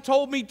somebody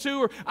told me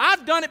to, or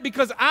I've done it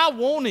because I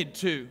wanted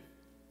to.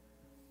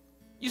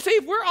 You see,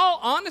 if we're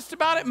all honest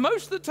about it,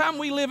 most of the time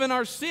we live in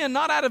our sin,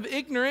 not out of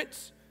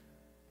ignorance.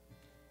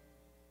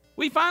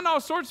 We find all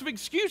sorts of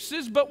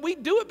excuses, but we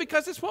do it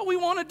because it's what we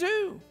want to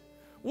do.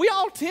 We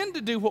all tend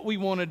to do what we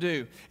want to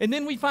do. And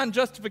then we find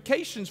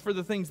justifications for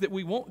the things that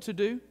we want to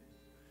do.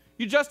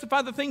 You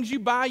justify the things you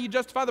buy. You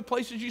justify the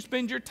places you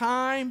spend your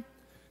time,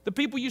 the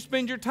people you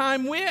spend your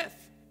time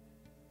with.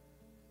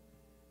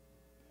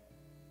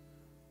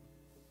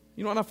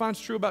 You know what I find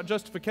is true about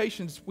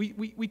justifications?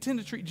 We tend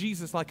to treat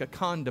Jesus like a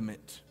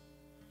condiment.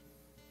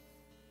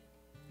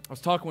 I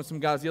was talking with some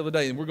guys the other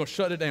day, and we're going to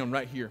shut it down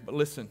right here. But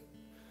listen,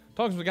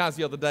 talking to some guys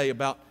the other day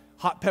about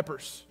hot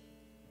peppers.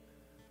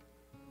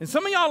 And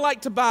some of y'all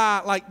like to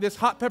buy like this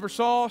hot pepper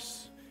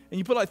sauce, and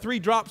you put like 3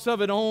 drops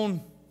of it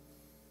on,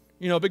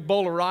 a big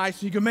bowl of rice.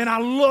 And you go, man, I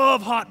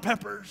love hot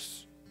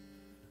peppers.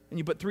 And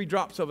you put 3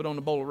 drops of it on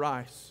a bowl of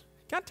rice.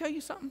 Can I tell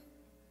you something?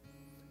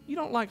 You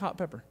don't like hot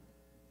pepper.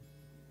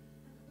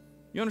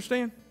 You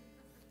understand?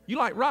 You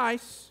like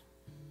rice.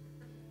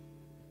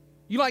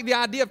 You like the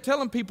idea of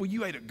telling people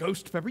you ate a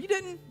ghost pepper. You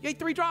didn't. You ate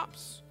 3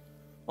 drops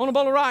on a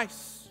bowl of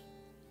rice.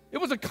 It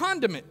was a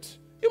condiment.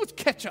 It was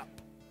ketchup.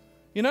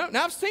 Now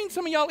I've seen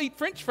some of y'all eat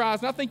French fries,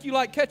 and I think you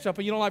like ketchup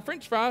and you don't like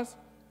French fries.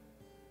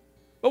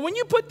 But when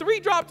you put 3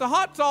 drops of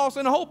hot sauce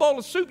in a whole bowl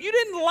of soup, you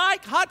didn't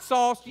like hot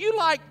sauce. You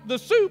liked the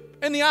soup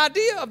and the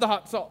idea of the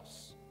hot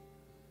sauce.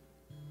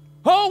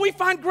 Oh, we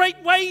find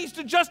great ways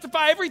to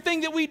justify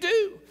everything that we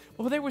do.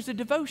 Well, there was a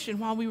devotion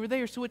while we were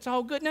there, so it's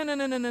all good.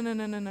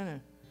 No.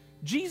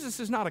 Jesus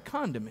is not a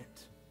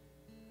condiment.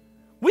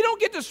 We don't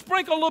get to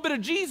sprinkle a little bit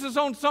of Jesus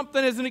on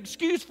something as an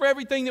excuse for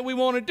everything that we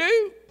want to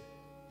do.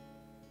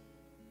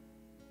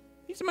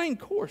 He's the main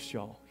course,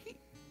 y'all.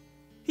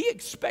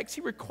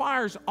 He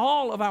requires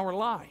all of our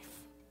life.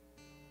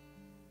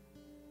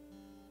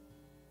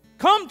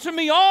 Come to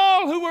me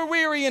all who are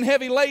weary and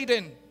heavy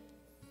laden,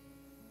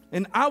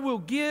 and I will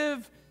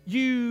give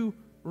you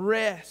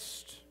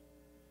rest.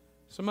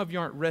 Some of you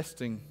aren't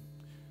resting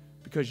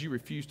because you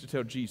refuse to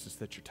tell Jesus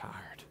that you're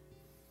tired,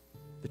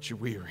 that you're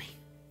weary.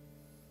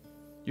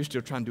 You're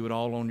still trying to do it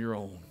all on your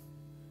own.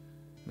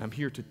 And I'm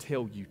here to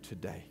tell you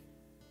today,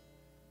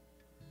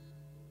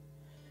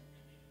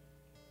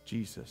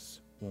 Jesus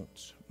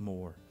wants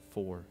more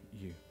for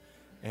you.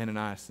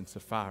 Ananias and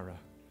Sapphira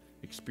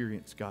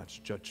experienced God's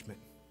judgment.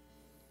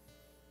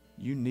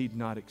 You need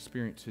not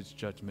experience His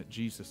judgment.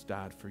 Jesus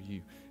died for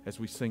you. As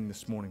we sing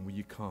this morning, will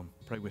you come?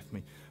 Pray with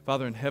me.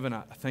 Father in heaven,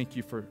 I thank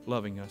you for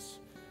loving us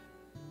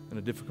in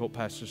a difficult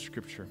passage of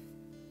Scripture.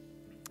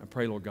 I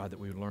pray, Lord God, that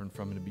we would learn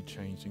from it and be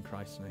changed in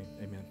Christ's name.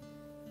 Amen.